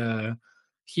 hey,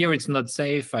 here it's not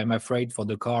safe. I'm afraid for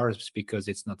the cars because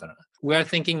it's not. We are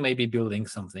thinking maybe building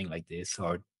something like this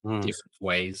or different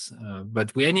ways.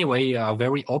 But we anyway are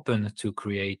very open to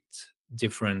create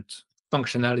different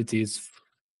functionalities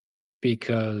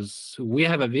because we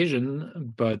have a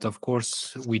vision, but of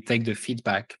course we take the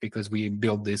feedback because we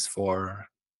build this for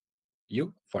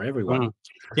you, for everyone.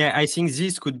 Yeah, I think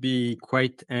this could be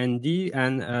quite handy.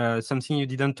 And something you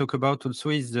didn't talk about also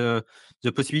is the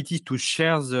possibility to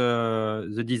share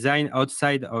the design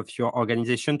outside of your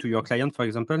organization to your client, for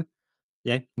example.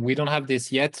 Yeah. We don't have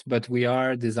this yet, but we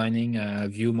are designing a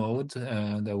view mode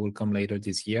that will come later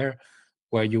this year,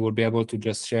 where you will be able to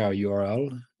just share a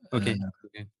URL. Okay.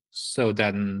 So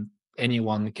then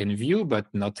anyone can view, but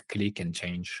not click and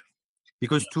change.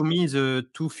 Because to me, the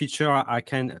two features are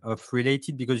kind of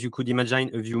related, because you could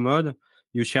imagine a view mode,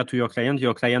 you share to your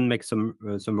client makes some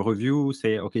review,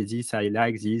 say, okay, this, I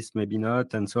like this, maybe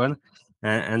not, and so on.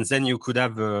 And then you could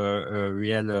have a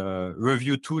real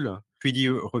review tool,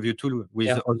 3D review tool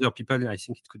with other people. I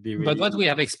think it could be really... But what we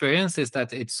have experienced is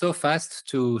that it's so fast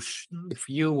to, if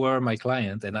you were my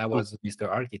client and I was Mr.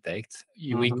 Architect,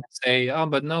 we could say, oh,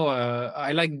 but no,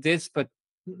 I like this, but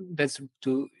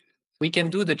we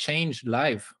can do the change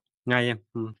live. Yeah.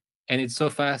 And it's so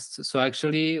fast. So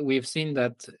actually, we've seen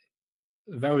that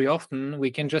very often we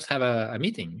can just have a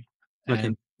meeting.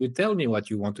 And you tell me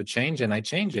what you want to change, and I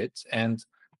change it. And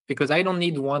because I don't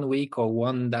need 1 week or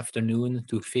one afternoon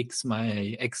to fix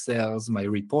my Excels, my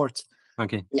report.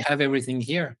 We have everything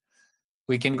here.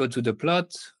 We can go to the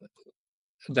plot.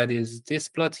 That is this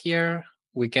plot here.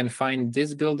 We can find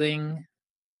this building.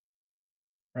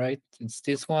 Right? It's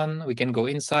this one. We can go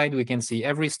inside. We can see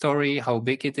every story, how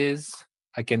big it is.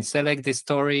 I can select this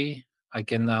story. I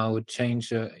can now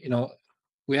change,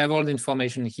 we have all the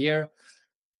information here.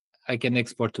 I can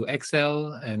export to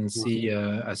Excel and see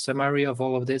a summary of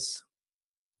all of this.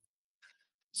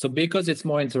 So because it's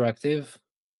more interactive,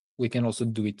 we can also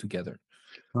do it together.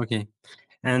 Okay.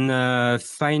 And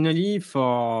finally,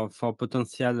 for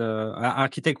potential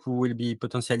architect who will be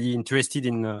potentially interested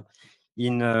in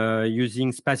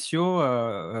using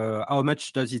Spacio, how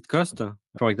much does it cost?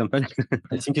 For example,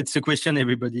 I think it's a question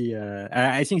everybody.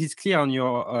 I think it's clear on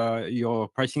your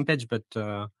pricing page, but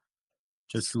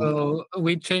just to So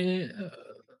we change.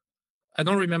 I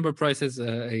don't remember prices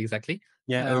exactly.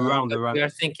 around. But we are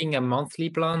thinking a monthly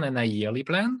plan and a yearly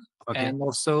plan, Okay. and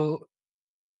also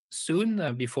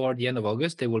soon, before the end of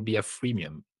August, there will be a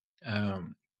freemium.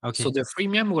 Okay. So the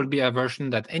freemium will be a version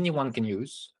that anyone can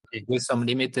use Okay. with some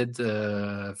limited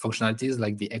functionalities,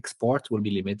 like the export will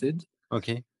be limited,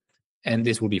 Okay. and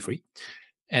this will be free.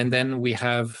 And then we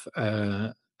have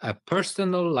a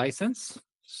personal license,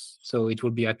 so it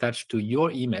will be attached to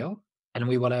your email, and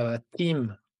we will have a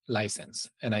team license.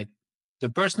 And the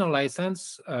personal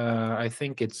license, I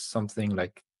think it's something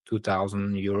like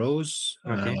 2,000 euros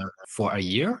Okay. for a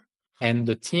year, and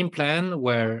the team plan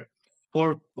where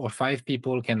 4 or 5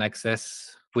 people can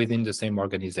access within the same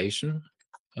organization.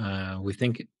 We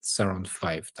think it's around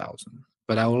 5,000,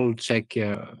 but I will check.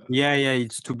 Yeah,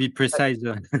 it's to be precise.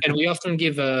 And we often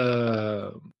give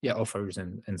offers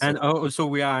and so And on. also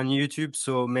we are on YouTube,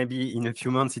 so maybe in a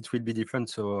few months it will be different.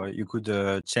 So you could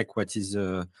check what is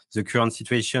the current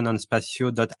situation on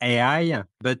Spacio.ai.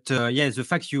 But the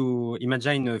fact you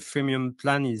imagine a freemium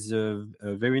plan is a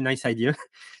very nice idea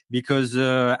because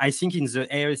I think in the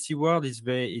ARC world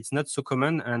it's not so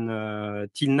common. And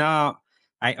till now,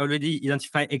 I already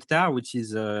identify Hectare, which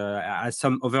is has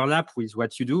some overlap with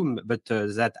what you do, but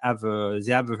they have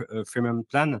a freemium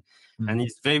plan. And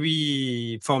it's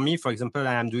very, for me, for example,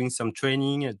 I am doing some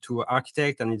training to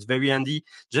architect, and it's very handy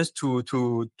just to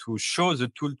show the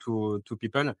tool to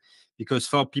people. Because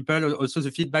for people, also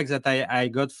the feedback that I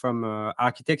got from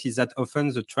architects is that often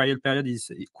the trial period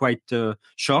is quite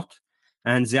short,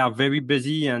 and they are very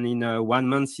busy. And in 1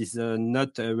 month is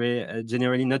not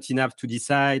generally not enough to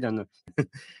decide. And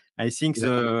I think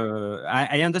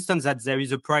I understand that there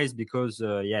is a price because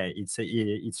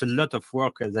it's a lot of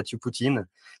work that you put in.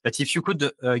 But if you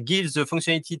could give the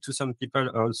functionality to some people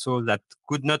also that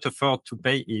could not afford to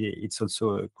pay, it's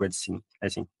also a great thing, I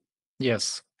think.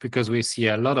 Yes, because we see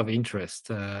a lot of interest.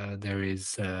 There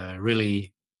is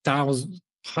really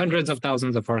hundreds of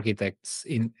thousands of architects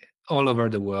in all over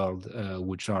the world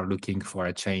which are looking for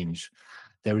a change.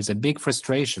 There is a big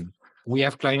frustration. We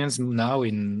have clients now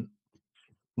in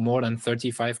more than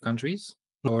 35 countries.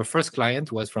 Our first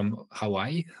client was from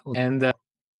Hawaii, and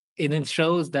it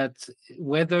shows that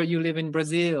whether you live in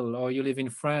Brazil or you live in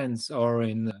France or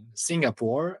in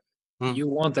Singapore, you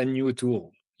want a new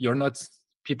tool.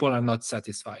 People are not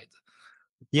satisfied.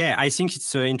 Yeah, I think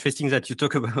it's interesting that you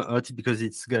talk about it because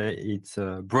it's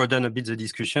broaden a bit the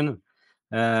discussion.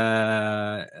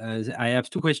 I have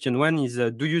two questions. One is,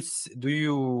 do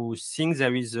you think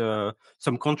there is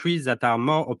some countries that are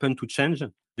more open to change?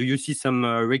 Do you see some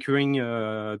recurring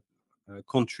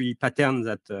country patterns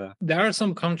that? There are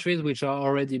some countries which are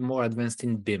already more advanced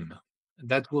in BIM.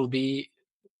 That will be,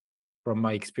 from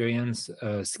my experience,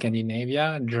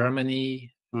 Scandinavia,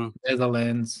 Germany,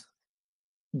 Netherlands,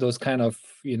 those kind of,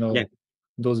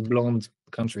 those blonde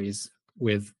countries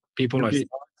with people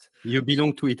you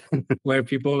belong to it. where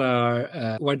people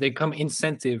are where they come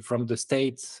incentive from the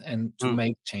states and to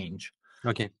make change.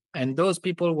 Okay. And those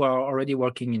people who are already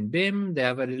working in BIM, they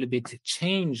have a little bit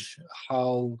change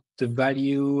how the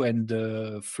value and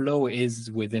the flow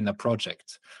is within a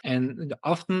project. And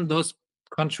often those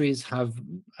countries have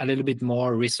a little bit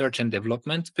more research and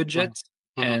development budget,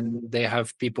 and they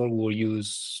have people who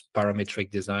use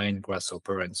parametric design,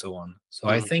 Grasshopper, and so on. So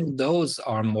I think those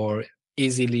are more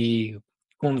easily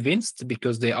convinced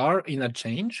because they are in a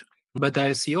change. But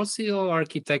I see also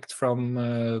architects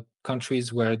from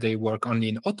countries where they work only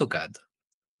in AutoCAD,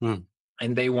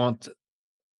 and they want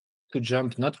to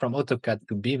jump not from AutoCAD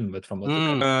to BIM, but from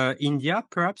AutoCAD. India,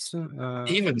 perhaps.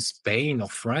 Even Spain or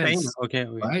France, Spain. Okay.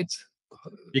 right?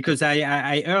 Because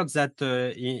I heard that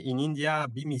in India,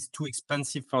 BIM is too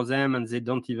expensive for them, and they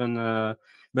don't even.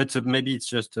 But maybe it's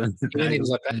just. Even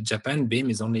in Japan, BIM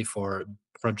is only for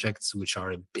projects which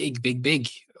are big, big, big.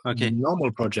 Okay.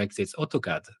 Normal projects, it's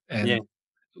AutoCAD. And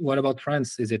what about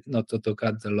France? Is it not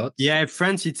AutoCAD a lot? Yeah,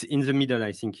 France, it's in the middle,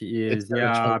 I think.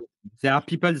 There are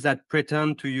people that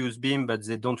pretend to use BIM, but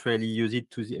they don't really use it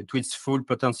to its full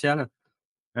potential.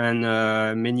 And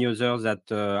many others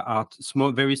that are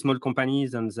very small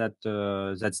companies and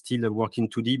that still work in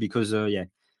 2D because,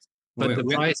 But the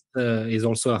price is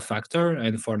also a factor.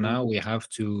 And for now, we have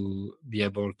to be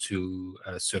able to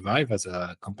survive as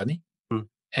a company.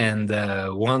 And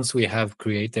once we have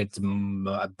created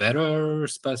a better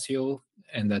Spacio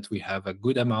and that we have a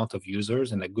good amount of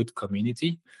users and a good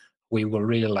community, we will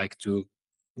really like to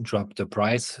drop the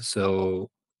price. So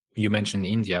you mentioned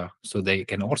India, so they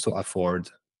can also afford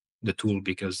the tool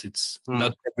because it's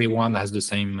not everyone has the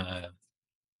same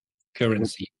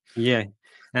currency. Yeah.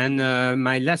 And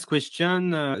my last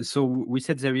question. So we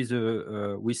said there is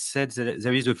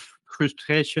a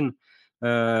frustration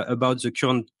about the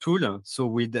current tool. So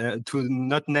with to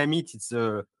not name it, it's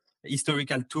a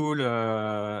historical tool,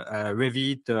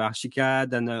 Revit,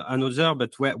 Archicad, and another.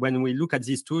 But when we look at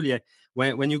this tool, yeah,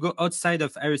 when you go outside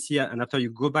of IRC and after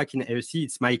you go back in IRC,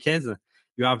 it's my case.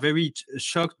 You are very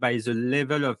shocked by the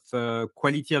level of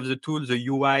quality of the tool. The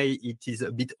UI, it is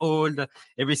a bit old.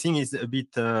 Everything is a bit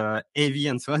heavy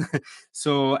and so on.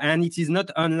 So, and it is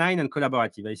not online and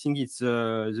collaborative. I think it's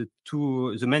the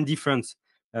main difference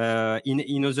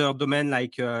in other domain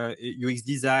like UX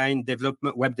design,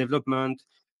 development, web development.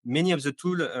 Many of the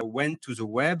tool went to the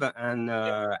web, and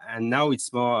now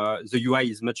it's more the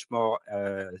UI is much more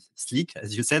sleek,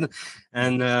 as you said,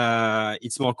 and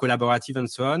it's more collaborative and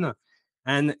so on.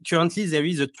 And currently, there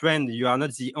is a trend. You are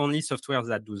not the only software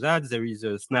that do that. There is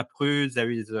SnapRoot,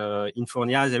 there is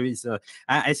Infornia, there is.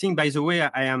 I think, by the way,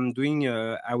 I am doing.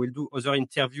 I will do other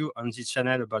interview on this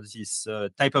channel about this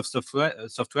type of software.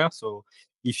 So,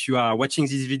 if you are watching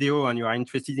this video and you are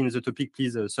interested in the topic,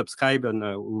 please subscribe, and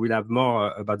we will have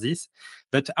more about this.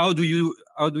 But how do you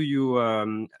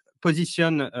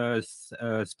position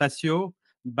Spacio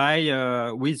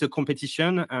by with the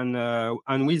competition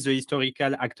and with the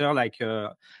historical actor like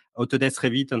Autodesk,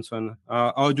 Revit, and so on?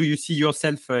 How do you see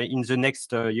yourself in the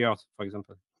next years, for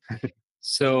example?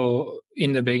 So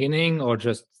in the beginning, or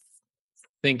just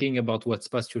thinking about what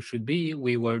Spacio should be,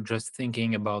 we were just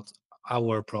thinking about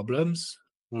our problems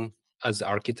as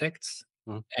architects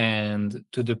and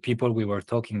to the people we were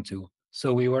talking to.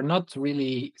 So we were not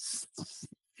really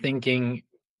thinking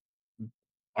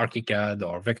Archicad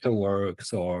or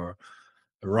Vectorworks or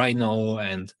Rhino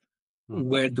and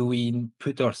where do we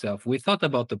put ourselves. We thought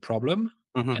about the problem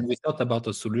and we thought about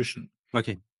the solution.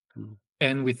 Okay.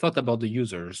 And we thought about the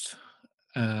users.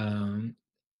 And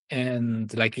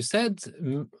like you said,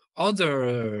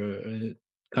 other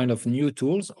kind of new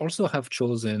tools also have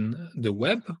chosen the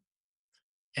web.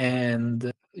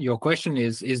 And your question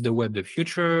is the web the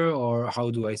future, or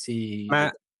how do I see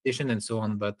the competition and so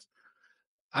on? But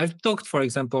I've talked, for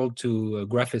example, to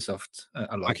Graphisoft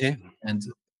a lot. Okay. And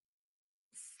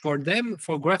for them,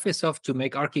 for Graphisoft to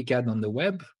make Archicad on the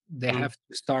web, they have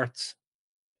to start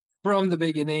from the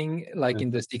beginning, like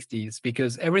in the 60s,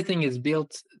 because everything is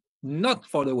built not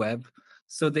for the web,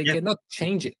 so they cannot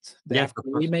change it. They have to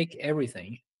remake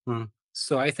everything.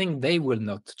 So I think they will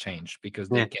not change because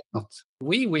they cannot.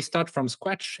 We start from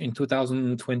scratch in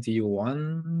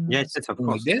 2021. Yes, of course.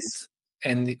 Like this,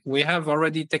 and we have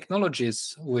already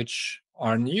technologies which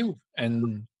are new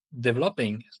and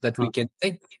developing that we can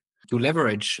take to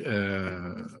leverage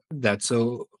that.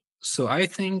 So I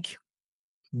think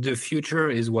the future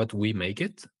is what we make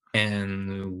it,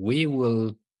 and we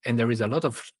will. And there is a lot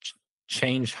of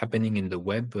change happening in the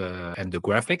web and the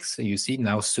graphics. You see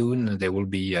now soon there will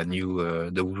be a new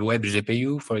the web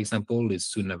GPU, for example, is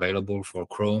soon available for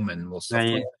Chrome and most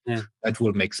software. That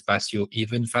will make Spacio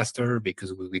even faster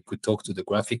because we could talk to the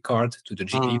graphic card, to the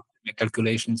GPU, make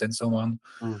calculations and so on.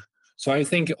 So I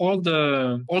think all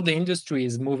the industry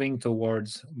is moving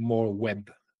towards more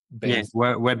web-based.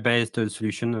 Web-based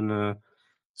solution, and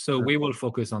so we will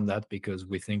focus on that because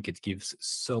we think it gives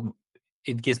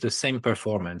the same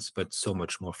performance, but so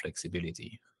much more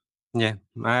flexibility. Yeah,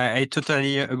 I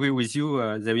totally agree with you.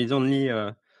 There is only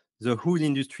the whole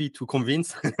industry to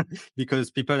convince because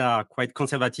people are quite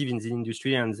conservative in the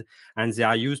industry and they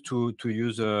are used to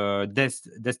use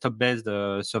desktop-based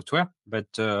software.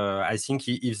 But I think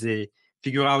if they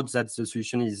figure out that the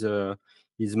solution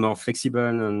is more flexible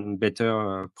and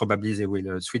better, probably they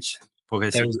will switch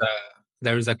progressively.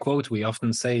 There is a quote we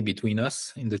often say between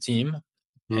us in the team,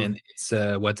 and it's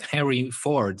what Henry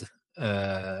Ford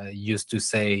used to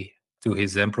say to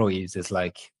his employees. It's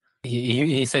like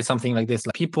he said something like this: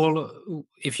 like, people,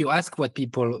 if you ask what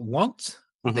people want,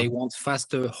 they want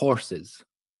faster horses,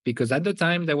 because at the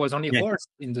time there was only horse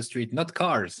in the street, not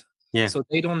cars. So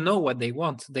they don't know what they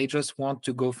want. They just want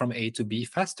to go from A to B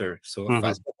faster. So a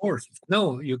faster horse.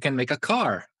 No, you can make a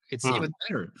car. It's even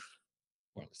better.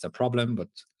 Well, it's a problem, but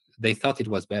they thought it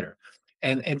was better.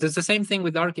 And it's the same thing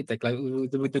with Architect. Like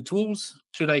with the tools,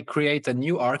 should I create a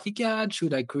new Archicad?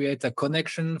 Should I create a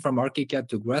connection from Archicad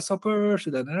to Grasshopper?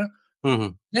 Should I?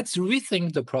 Let's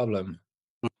rethink the problem.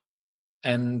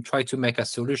 and try to make a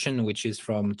solution which is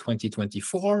from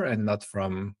 2024 and not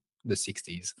from the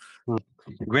 60s.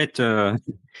 Great,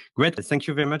 great. Thank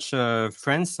you very much,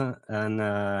 Franz.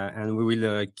 And we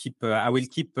will keep. I will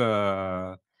keep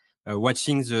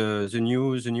watching the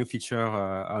new feature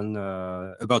on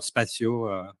about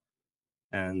Spacio,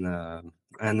 and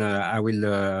I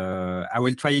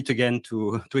will try it again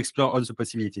to explore all the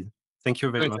possibilities. Thank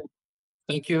you very much.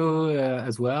 Thank you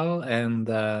as well, and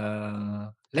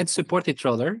let's support each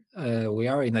other. We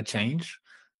are in a change.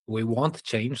 We want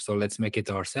change, so let's make it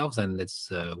ourselves and let's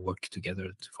work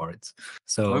together for it.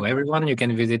 So everyone, you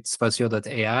can visit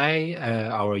Spacio.ai,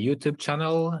 our YouTube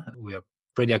channel. We are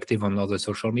pretty active on other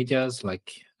social medias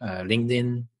like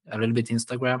LinkedIn, a little bit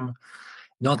Instagram.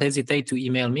 Don't hesitate to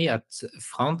email me at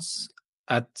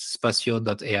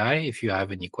franz@spacio.ai if you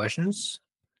have any questions,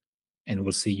 and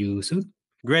we'll see you soon.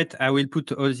 Great. I will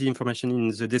put all the information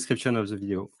in the description of the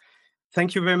video.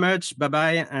 Thank you very much.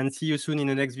 Bye-bye, and see you soon in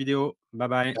the next video.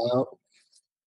 Bye-bye.